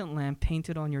innocent lamb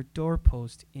painted on your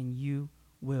doorpost, and you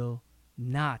will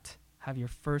not have your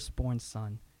firstborn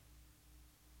son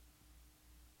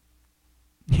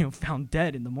found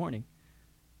dead in the morning.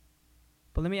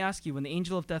 But let me ask you, when the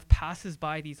angel of death passes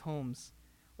by these homes,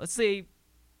 let's say,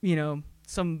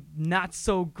 some not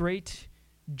so great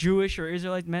Jewish or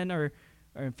Israelite men or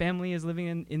family is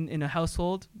living in a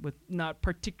household with not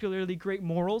particularly great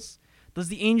morals, does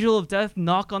the angel of death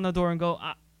knock on the door and go,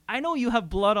 I know you have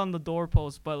blood on the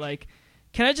doorpost, but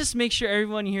can I just make sure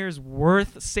everyone here is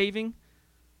worth saving?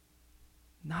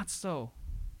 Not so.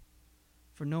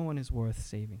 For no one is worth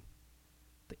saving.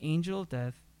 The angel of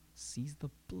death sees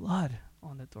the blood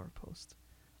on the doorpost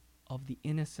of the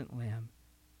innocent lamb,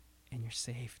 and you're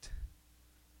saved.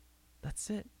 That's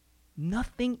it.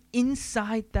 Nothing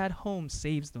inside that home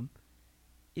saves them.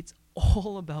 It's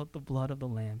all about the blood of the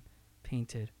lamb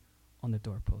painted on the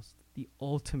doorpost, the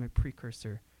ultimate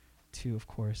precursor to, of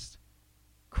course,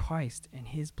 Christ and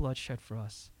his blood shed for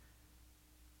us.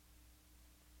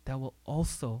 That will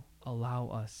also allow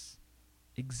us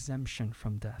exemption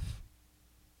from death.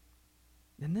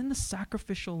 And then the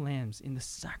sacrificial lambs in the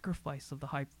sacrifice of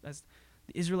as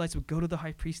the Israelites would go to the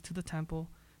high priest to the temple,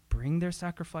 bring their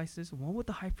sacrifices. What would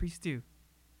the high priest do?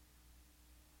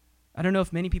 I don't know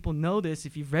if many people know this.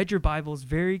 If you've read your Bibles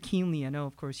very keenly, I know,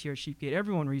 of course, here at Sheepgate,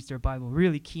 everyone reads their Bible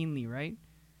really keenly, right?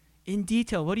 In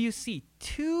detail, what do you see?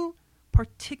 2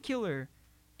 particular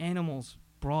animals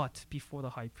brought before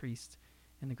the high priest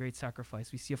in the great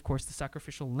sacrifice. We see, of course, the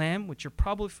sacrificial lamb, which you're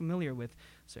probably familiar with.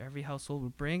 So every household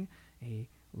would bring a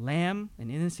lamb, an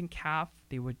innocent calf.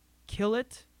 They would kill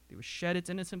it. They would shed its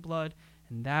innocent blood,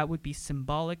 and that would be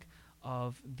symbolic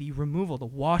of the removal, the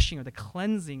washing, or the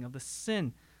cleansing of the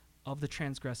sin of the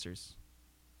transgressors.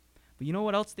 But you know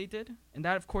what else they did? And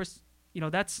that, of course,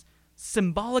 that's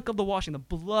symbolic of the washing, the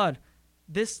blood.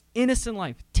 This innocent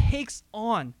life takes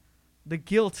on the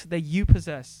guilt that you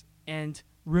possess and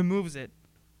removes it,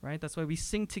 right? That's why we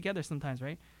sing together sometimes,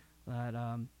 right? That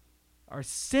our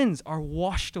sins are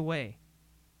washed away,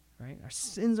 right? Our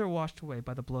sins are washed away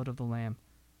by the blood of the Lamb.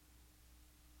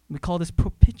 We call this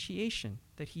propitiation,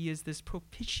 that he is this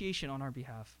propitiation on our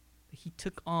behalf, that he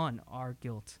took on our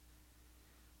guilt.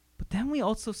 But then we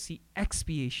also see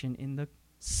expiation in the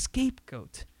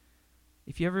scapegoat.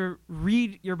 If you ever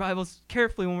read your Bibles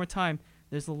carefully one more time,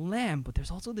 there's a lamb, but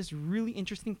there's also this really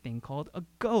interesting thing called a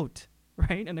goat,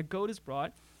 right? And a goat is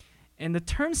brought. And the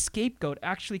term scapegoat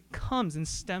actually comes and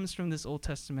stems from this Old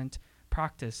Testament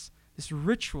practice, this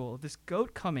ritual of this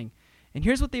goat coming. And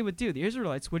here's what they would do. The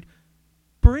Israelites would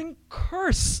bring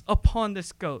curse upon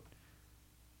this goat.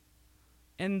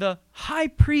 And the high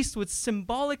priest would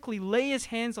symbolically lay his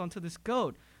hands onto this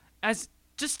goat as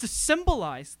just to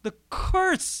symbolize the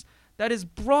curse that is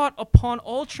brought upon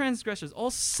all transgressors,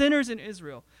 all sinners in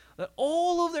Israel, that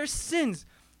all of their sins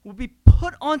will be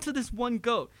put onto this one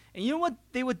goat. And you know what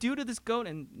they would do to this goat?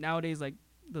 And nowadays,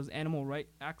 those animal rights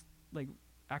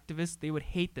activists, they would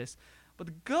hate this. But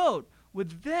the goat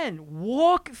would then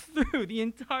walk through the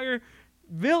entire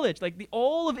village,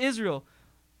 all of Israel,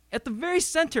 at the very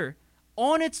center,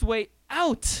 on its way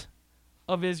out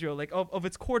of Israel, of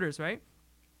its quarters, right?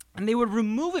 And they would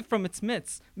remove it from its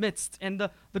midst, and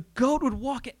the goat would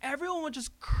walk, and everyone would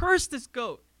just curse this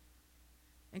goat.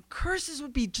 And curses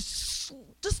would be just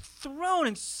thrown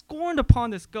and scorned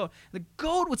upon this goat. The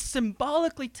goat would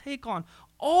symbolically take on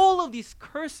all of these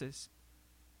curses,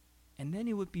 and then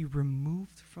it would be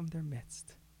removed from their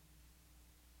midst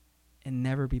and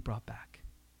never be brought back,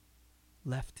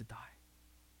 left to die.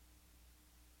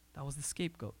 That was the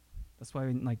scapegoat. That's why,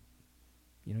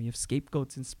 you have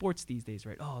scapegoats in sports these days,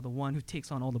 right? Oh, the one who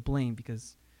takes on all the blame,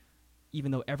 because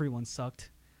even though everyone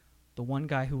sucked, the one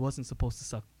guy who wasn't supposed to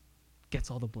suck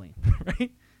gets all the blame,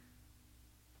 right?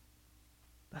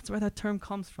 That's where that term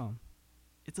comes from.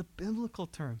 It's a biblical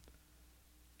term,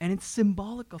 and it's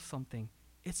symbolic of something.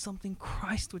 It's something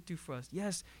Christ would do for us.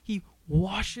 Yes, he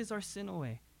washes our sin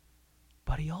away,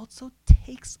 but he also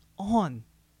takes on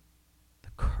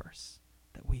the curse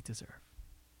that we deserve.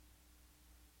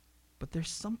 But there's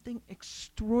something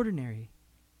extraordinary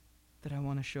that I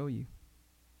want to show you.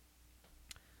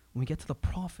 When we get to the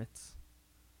prophets,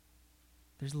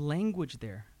 there's language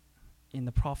there in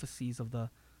the prophecies of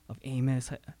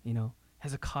Amos,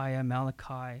 Hezekiah,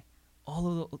 Malachi,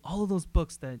 all of those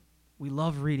books that we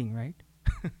love reading, right?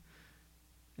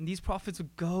 And these prophets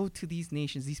would go to these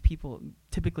nations, these people,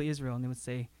 typically Israel, and they would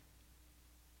say,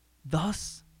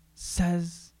 "Thus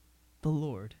says the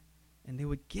Lord," and they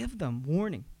would give them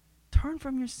warning. Turn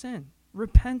from your sin,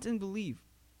 repent and believe,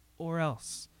 or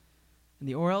else. And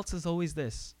the or else is always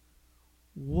this: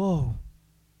 woe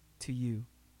to you,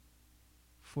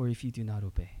 for if you do not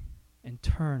obey and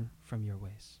turn from your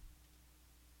ways.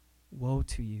 Woe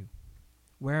to you.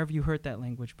 Where have you heard that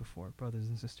language before, brothers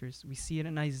and sisters? We see it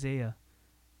in Isaiah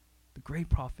the great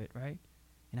prophet, right?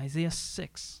 In Isaiah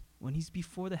 6, when he's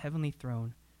before the heavenly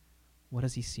throne, what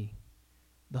does he see?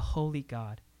 The holy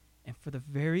God. And for the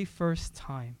very first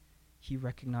time, he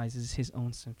recognizes his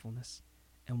own sinfulness.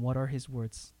 And what are his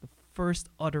words? The first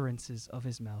utterances of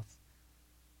his mouth.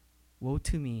 Woe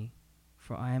to me,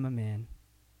 for I am a man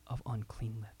of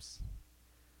unclean lips.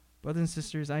 Brothers and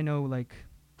sisters, I know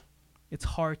it's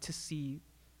hard to see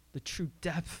the true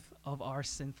depth of our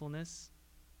sinfulness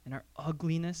and our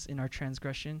ugliness in our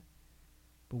transgression.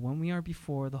 But when we are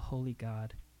before the holy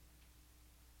God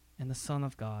and the Son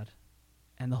of God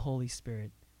and the Holy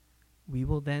Spirit, we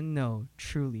will then know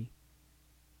truly,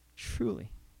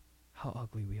 truly how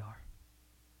ugly we are.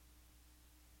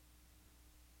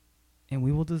 And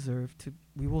we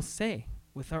will say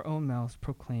with our own mouths,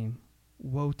 proclaim,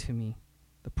 woe to me.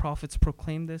 The prophets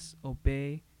proclaim this,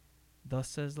 obey, thus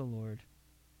says the Lord,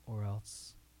 or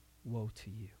else woe to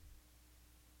you.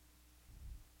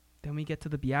 Then we get to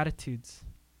the Beatitudes.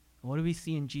 What do we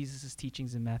see in Jesus'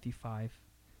 teachings in Matthew 5?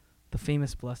 The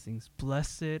famous blessings.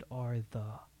 Blessed are the ...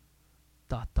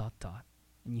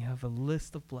 And you have a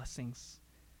list of blessings,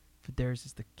 for theirs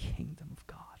is the kingdom of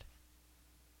God.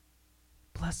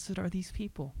 Blessed are these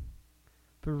people.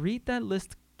 But read that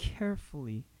list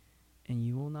carefully, and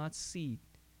you will not see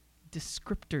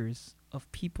descriptors of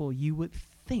people you would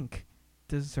think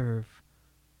deserve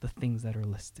the things that are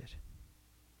listed.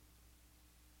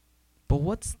 But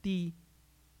what's the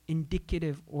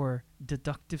indicative or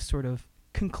deductive sort of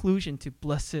conclusion to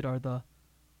blessed are the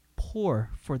poor,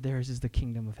 for theirs is the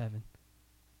kingdom of heaven?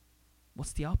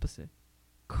 What's the opposite?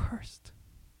 Cursed.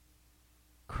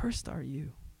 Cursed are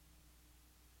you,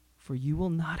 for you will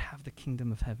not have the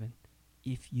kingdom of heaven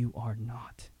if you are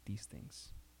not these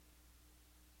things.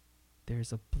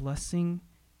 There's a blessing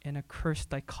and a curse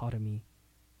dichotomy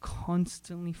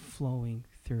constantly flowing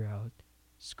throughout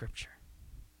Scripture.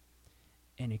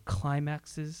 And it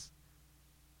climaxes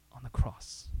on the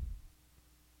cross,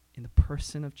 in the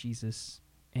person of Jesus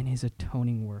and his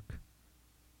atoning work.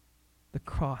 The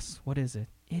cross, what is it?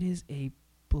 It is a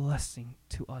blessing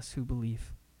to us who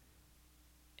believe.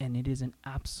 And it is an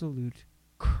absolute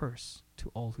curse to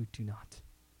all who do not.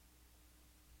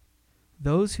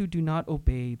 Those who do not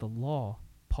obey the law,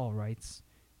 Paul writes,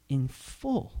 in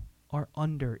full are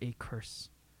under a curse.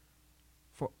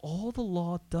 For all the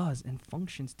law does and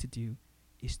functions to do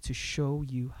is to show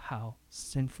you how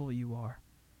sinful you are.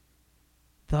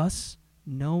 Thus,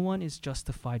 no one is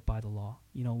justified by the law.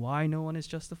 You know why no one is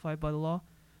justified by the law?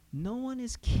 No one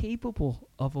is capable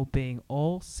of obeying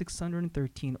all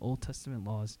 613 Old Testament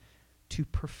laws to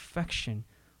perfection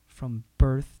from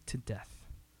birth to death.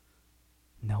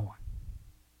 No one.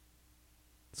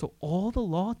 So all the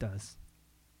law does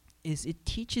is it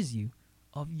teaches you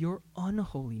of your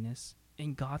unholiness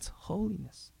and God's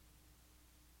holiness.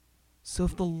 So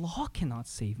if the law cannot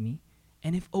save me,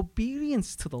 and if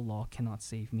obedience to the law cannot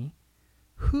save me,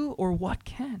 who or what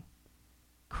can?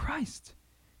 Christ.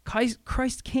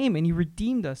 Christ came and he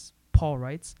redeemed us, Paul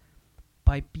writes,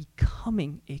 by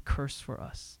becoming a curse for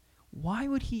us. Why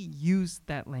would he use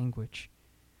that language?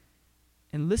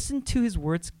 And listen to his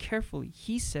words carefully.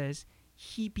 He says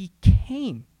he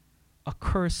became a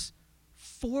curse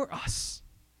for us.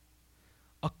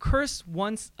 A curse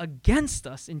once against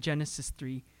us in Genesis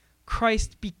 3.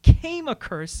 Christ became a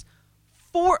curse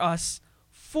for us,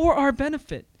 for our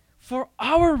benefit, for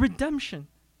our redemption.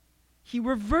 He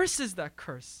reverses that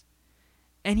curse.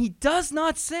 And he does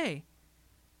not say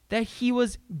that he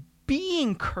was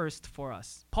being cursed for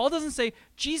us. Paul doesn't say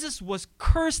Jesus was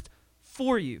cursed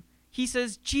for you. He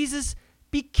says Jesus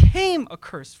became a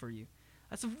curse for you.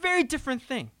 That's a very different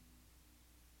thing.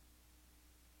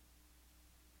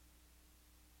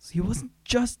 So he wasn't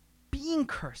just being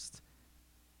cursed,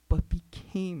 but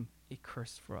became a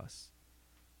curse for us.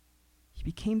 He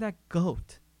became that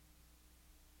goat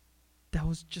that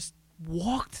was just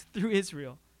walked through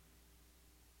Israel,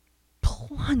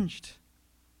 plunged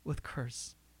with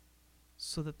curse,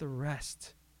 so that the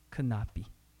rest could not be.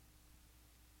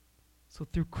 So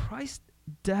through Christ's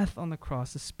death on the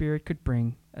cross, the Spirit could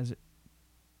bring, as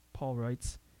Paul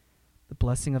writes, the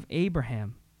blessing of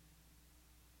Abraham.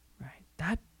 Right?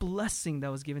 That blessing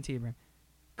that was given to Abraham,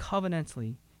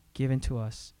 covenantally given to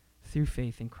us through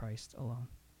faith in Christ alone.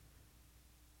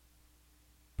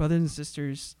 Brothers and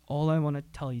sisters, all I want to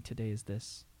tell you today is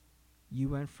this. You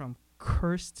went from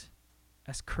cursed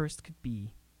as cursed could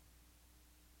be,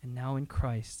 and now in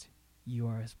Christ, you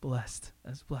are as blessed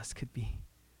could be.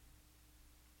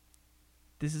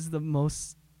 This is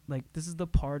the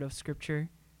part of Scripture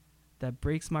that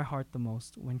breaks my heart the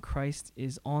most, when Christ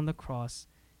is on the cross.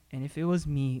 And if it was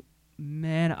me,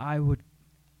 man, I would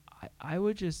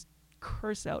just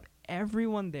curse out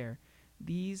everyone there.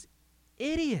 These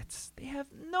idiots, they have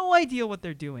no idea what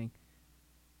they're doing.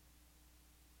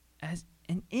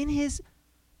 And in his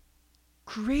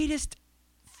greatest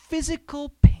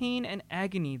physical pain and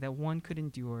agony that one could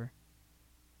endure,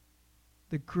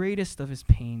 the greatest of his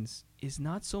pains is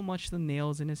not so much the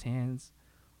nails in his hands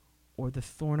or the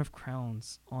thorn of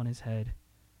crowns on his head.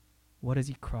 What does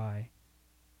he cry?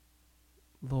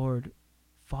 Lord,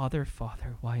 Father,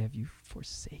 Father, why have you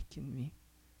forsaken me?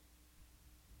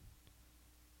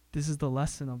 This is the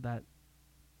lesson of that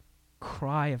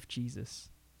cry of Jesus.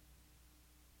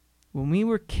 When we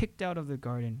were kicked out of the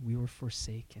garden, we were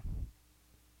forsaken.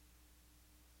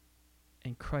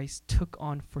 And Christ took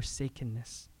on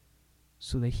forsakenness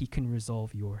so that he can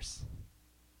resolve yours.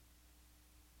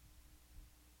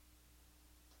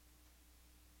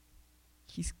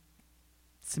 He's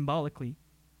symbolically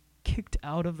kicked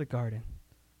out of the garden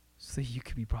so that you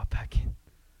could be brought back in.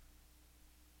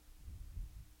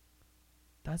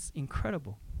 That's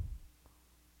incredible.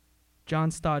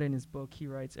 John Stott, in his book, he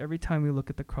writes, every time we look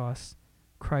at the cross,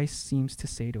 Christ seems to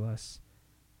say to us,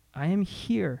 I am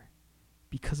here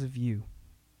because of you.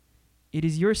 It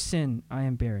is your sin I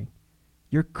am bearing.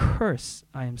 Your curse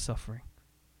I am suffering.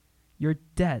 Your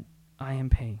debt I am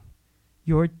paying.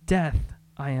 Your death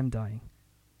I am dying.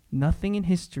 Nothing in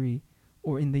history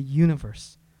or in the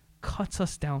universe cuts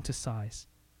us down to size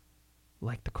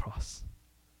like the cross.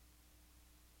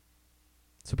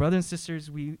 So, brothers and sisters,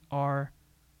 we are,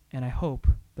 and I hope,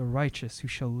 the righteous who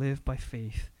shall live by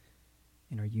faith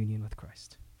in our union with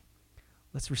Christ.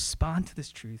 Let's respond to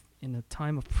this truth in a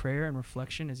time of prayer and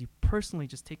reflection as you personally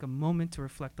just take a moment to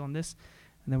reflect on this.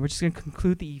 And then we're just going to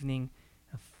conclude the evening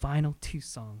with final 2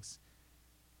 songs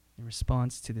in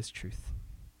response to this truth.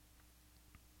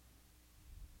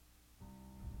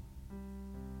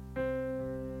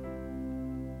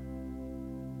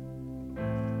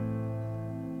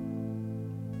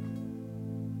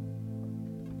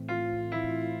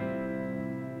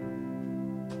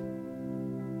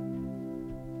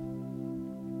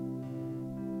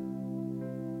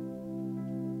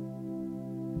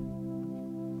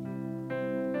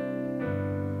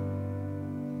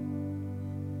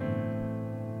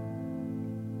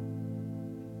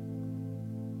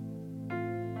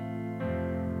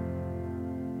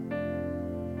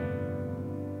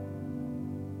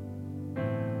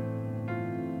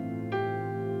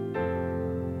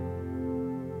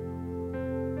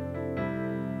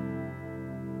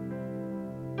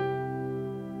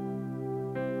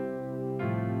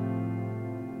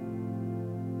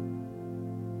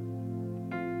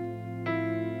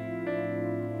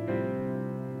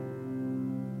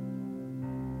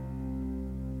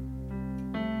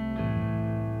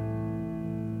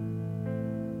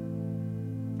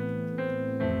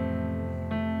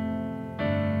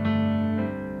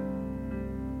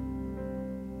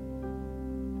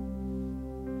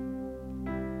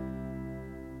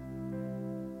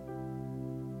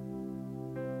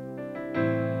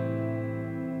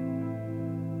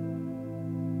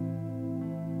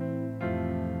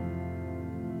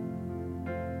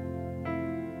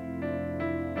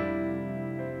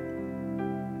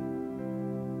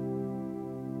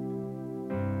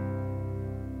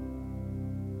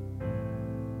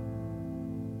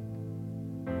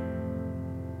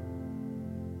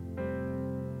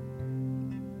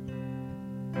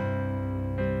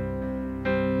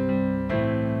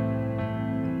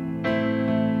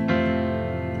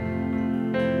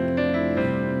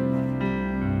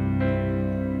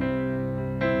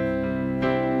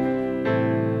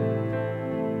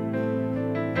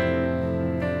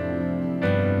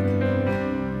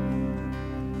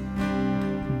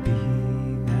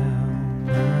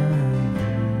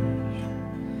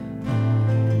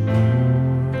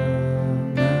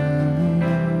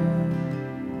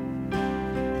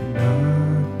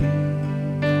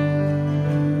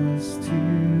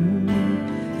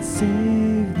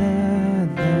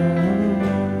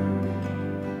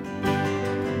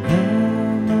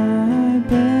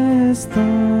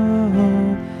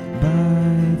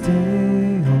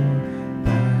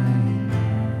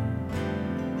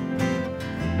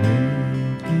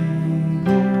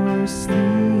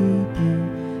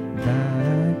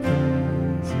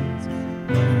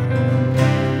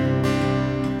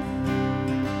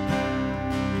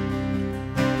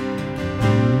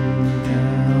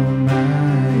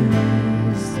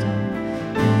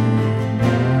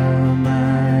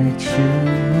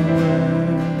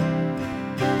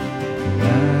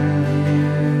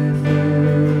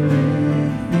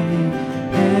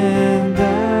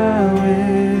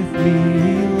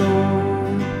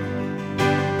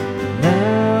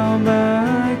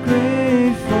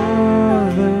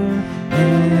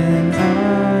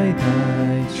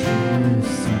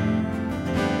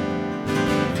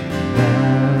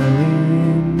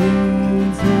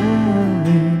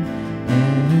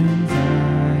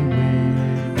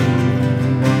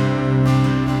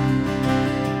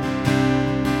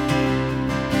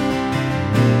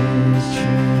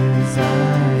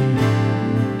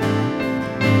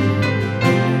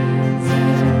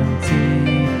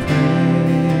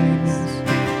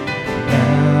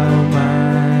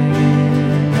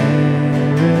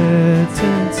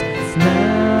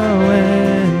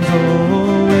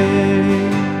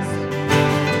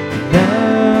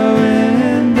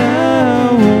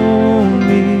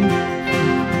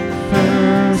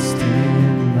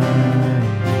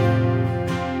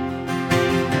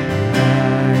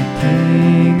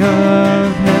 King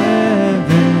of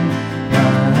heaven,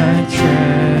 my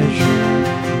treasure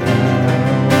thou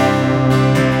art.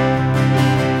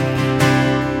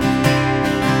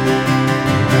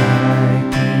 My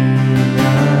King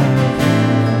of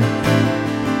heaven,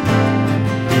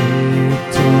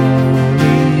 victory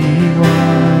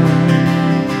won.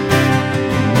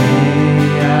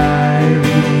 May I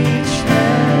reach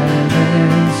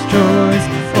heaven's joys,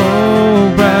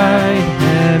 oh bright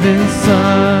heaven's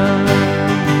sun.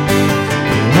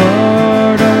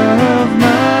 Lord of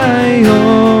my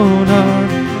own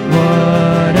heart,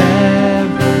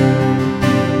 whatever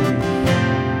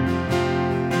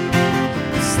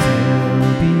be, still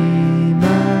be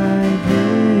my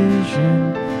vision,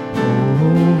 oh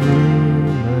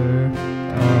ruler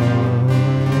of all.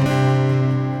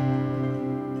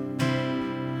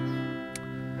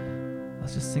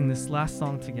 Let's just sing this last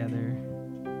song together.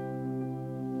 I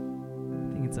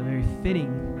think it's a very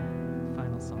fitting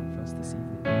final song for us this evening.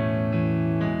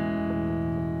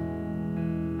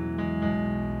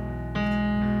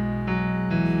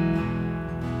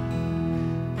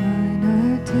 Mine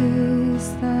are days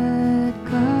that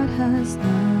God has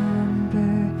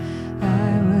numbered.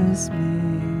 I was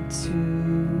made to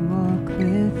walk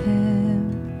with Him.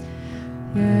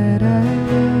 Yet I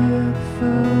look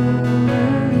for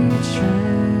worldly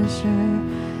treasure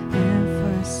and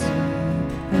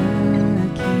forsake the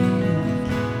King of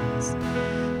Kings.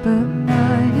 But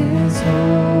mine is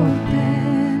hope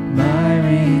in my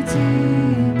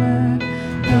Redeemer.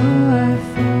 Though I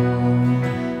fall,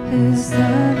 His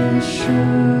love is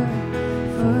sure.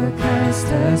 For Christ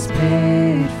has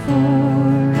paid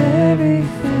for every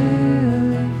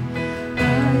failing. I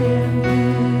am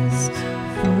His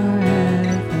forevermore.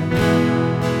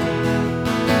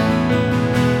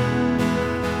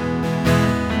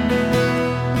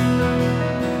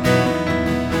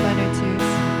 Minor tears.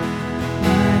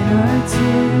 Minor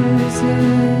tears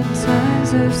in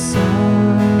times of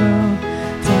sorrow,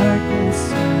 darkness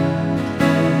not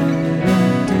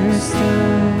understood.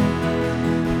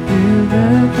 Through the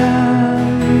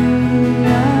valley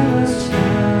I was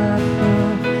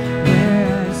shadowed, where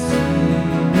I see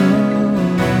no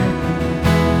light.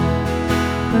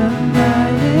 But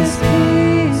mine is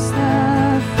peace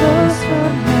that flows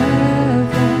from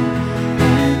heaven,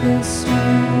 and its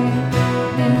strength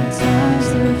in times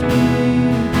of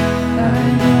need. I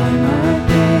know my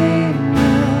pain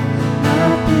will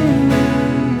not be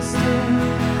wasted.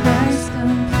 Christ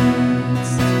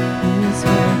completes His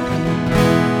work in me.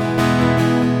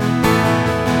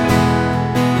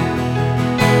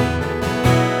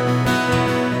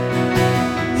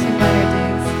 Sing minor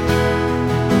days.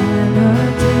 Minor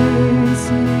days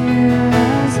here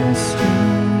as a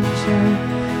stranger,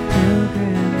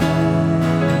 pilgrim on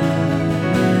a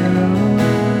narrow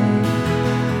way.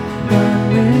 But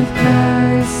with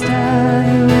Christ I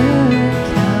will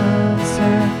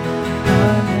encounter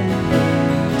honor and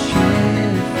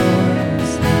hatred for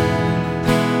His name.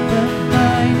 But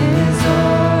mine is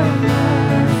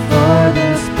armor for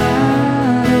this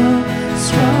battle,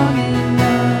 strong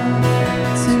enough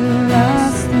to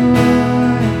last the war.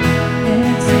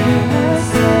 And He has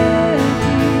said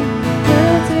He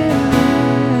will deliver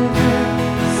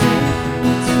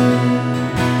safely to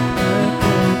the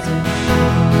golden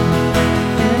shore.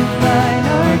 And mine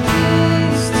are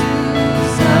keys to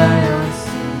Zion's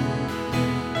city,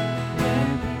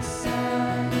 there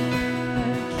beside the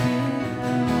King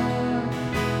I walk.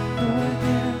 For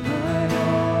them my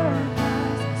heart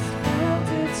has found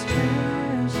its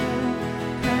treasure.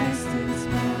 Christ is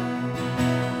mine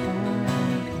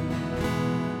forever.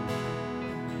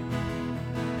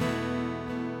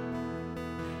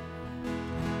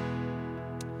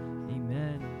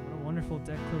 Amen. What a wonderful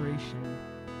declaration.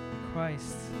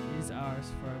 Christ is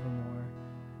ours forevermore.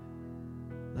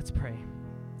 Let's pray.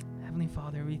 Heavenly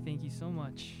Father, we thank you so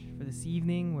much for this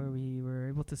evening where we were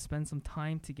able to spend some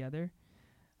time together,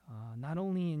 not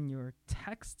only in your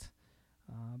text,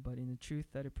 but in the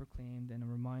truth that it proclaimed, and a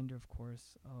reminder, of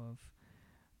course, of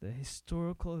the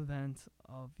historical event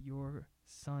of your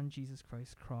Son, Jesus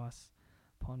Christ's cross,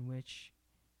 upon which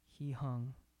He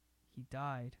hung, He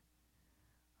died,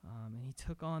 and He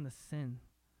took on the sin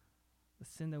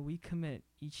that we commit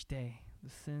each day, the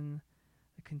sin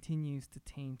that continues to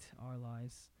taint our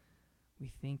lives. We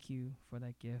thank you for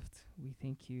that gift. We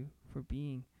thank you for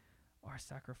being our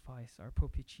sacrifice, our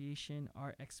propitiation,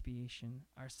 our expiation,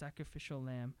 our sacrificial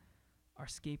lamb, our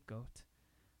scapegoat.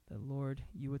 That, Lord,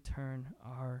 you would turn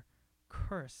our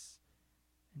curse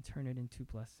and turn it into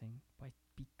blessing by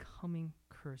becoming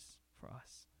curse for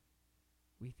us.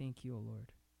 We thank you, O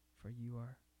Lord, for you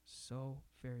are so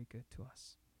very good to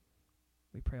us.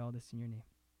 We pray all this in your name.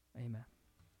 Amen.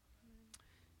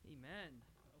 Amen.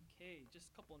 Okay, just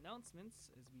a couple announcements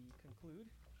as we conclude.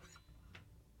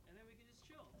 And then we can just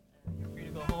chill. You're free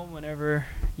to go home whenever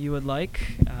you would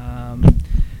like.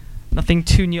 Nothing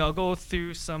too new. I'll go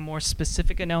through some more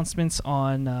specific announcements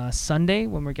on Sunday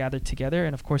when we're gathered together.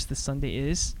 And of course, this Sunday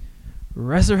is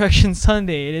Resurrection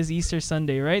Sunday. It is Easter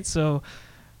Sunday, right? So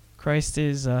Christ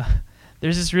is...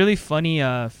 there's this really funny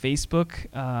Facebook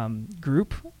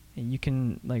group, and you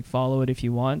can like follow it if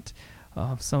you want.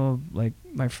 Some of like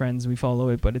my friends, we follow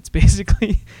it, but it's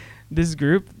basically this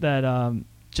group that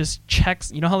just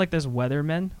checks. You know how like there's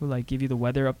weathermen who like give you the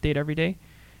weather update every day?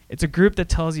 It's a group that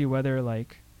tells you whether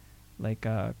like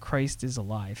Christ is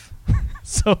alive.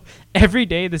 So every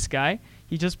day this guy,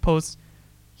 he just posts,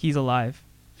 he's alive.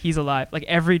 He's alive. Like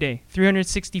every day,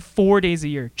 364 days a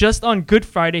year. Just on Good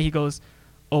Friday, he goes,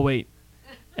 oh wait.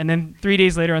 And then 3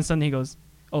 days later on Sunday, he goes,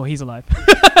 oh, he's alive.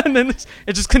 And then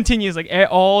it just continues like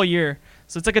all year.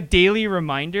 So it's like a daily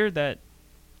reminder that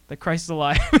Christ is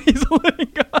alive. He's a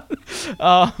living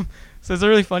God. So it's a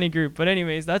really funny group. But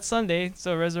anyways, that's Sunday.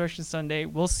 So Resurrection Sunday.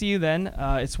 We'll see you then.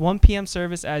 It's 1 p.m.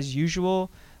 service as usual.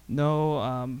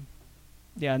 No,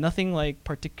 nothing like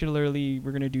particularly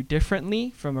we're going to do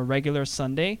differently from a regular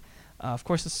Sunday. Of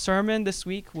course, the sermon this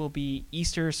week will be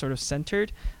Easter sort of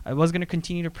centered. I was going to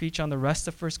continue to preach on the rest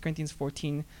of 1 Corinthians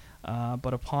 14,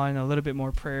 but upon a little bit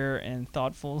more prayer and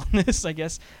thoughtfulness, I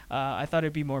guess, I thought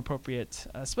it'd be more appropriate,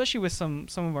 especially with some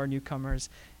of our newcomers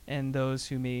and those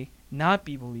who may not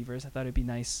be believers. I thought it'd be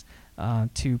nice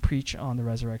to preach on the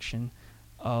resurrection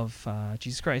of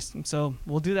Jesus Christ. And so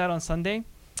we'll do that on Sunday,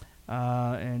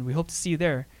 and we hope to see you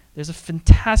there. There's a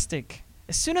fantastic,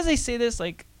 as soon as I say this,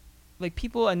 like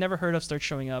people I never heard of start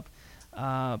showing up.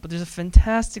 But there's a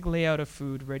fantastic layout of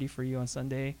food ready for you on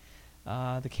Sunday.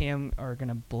 The KM are going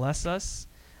to bless us.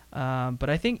 But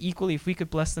I think equally, if we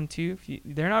could bless them too,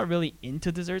 they're not really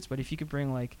into desserts, but if you could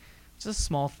bring like just a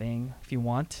small thing if you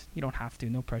want. You don't have to,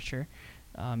 no pressure.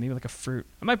 Maybe like a fruit.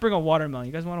 I might bring a watermelon.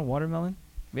 You guys want a watermelon?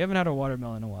 We haven't had a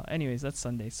watermelon in a while. Anyways, that's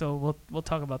Sunday. So we'll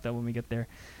talk about that when we get there.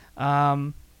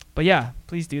 But yeah,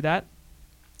 please do that.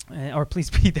 Or please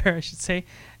be there, I should say,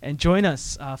 and join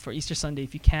us for Easter Sunday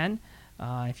if you can,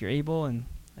 if you're able, and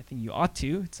I think you ought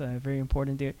to. It's a very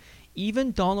important day.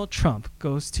 Even Donald Trump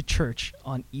goes to church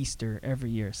on Easter every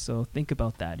year, so think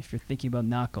about that if you're thinking about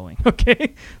not going,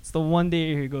 okay? It's the one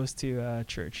day he goes to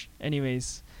church.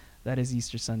 Anyways, that is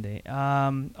Easter Sunday.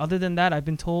 Other than that, I've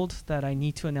been told that I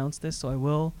need to announce this, so I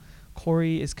will.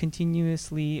 Corey is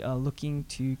continuously looking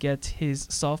to get his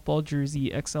softball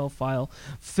jersey XL file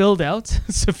filled out.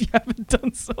 So if you haven't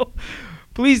done so,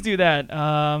 please do that.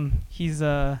 He's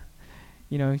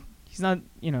not,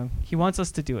 he wants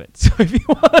us to do it. So if you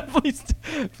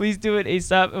want, please do it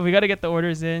ASAP. We got to get the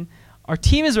orders in. Our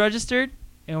team is registered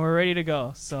and we're ready to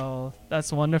go. So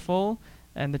that's wonderful.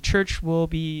 And the church will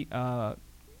be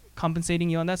compensating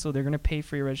you on that. So they're going to pay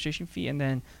for your registration fee and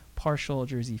then partial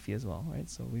jersey fee as well, right?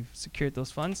 So we've secured those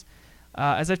funds.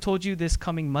 As I've told you, this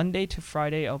coming Monday to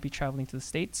Friday, I'll be traveling to the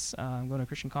States. I'm going to a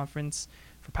Christian conference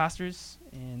for pastors,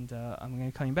 and I'm going to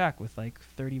be coming back with like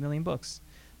 30 million books.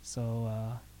 So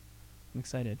I'm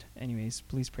excited. Anyways,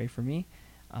 please pray for me.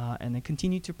 And then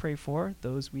continue to pray for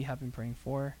those we have been praying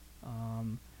for.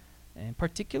 And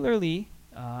particularly,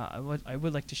 I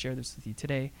would like to share this with you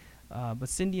today, but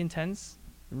Cindy and Tens,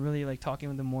 really like talking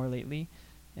with them more lately,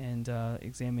 and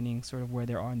examining sort of where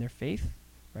they are in their faith,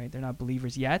 right? They're not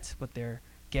believers yet, but they're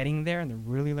getting there, and they're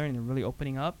really learning, they're really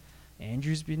opening up.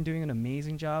 Andrew's been doing an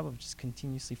amazing job of just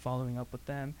continuously following up with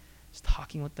them, just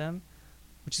talking with them,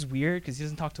 which is weird because he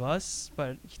doesn't talk to us,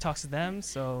 but he talks to them.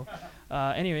 So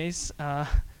anyways,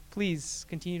 please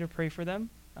continue to pray for them.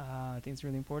 I think it's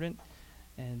really important,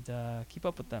 and keep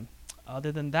up with them.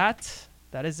 Other than that,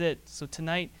 that is it. So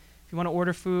tonight, if you want to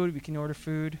order food, we can order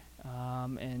food.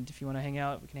 And if you want to hang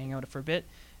out, we can hang out for a bit.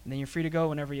 And then you're free to go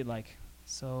whenever you'd like.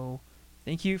 So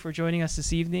thank you for joining us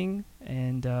this evening.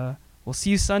 And we'll see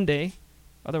you Sunday.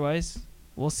 Otherwise,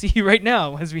 we'll see you right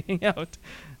now as we hang out.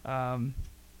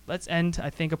 Let's end, I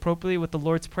think, appropriately with the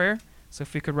Lord's Prayer. So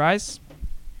if we could rise,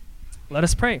 let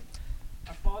us pray.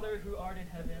 Our Father who art in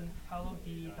heaven, hallowed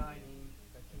be thy name.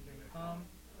 Thy kingdom come,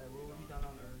 thy will be done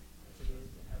on earth as it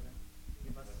is in heaven.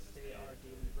 Give us this day our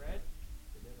daily bread.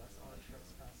 Forgive us our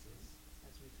trespasses,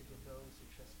 as we forgive those who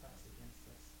trespass against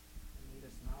us. And lead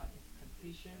us not into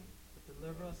temptation, but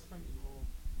deliver us from evil.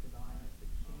 For thine is the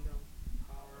kingdom,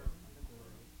 power, and the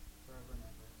glory, forever and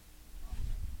ever.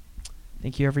 Amen.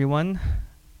 Thank you, everyone.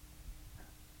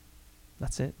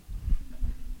 That's it.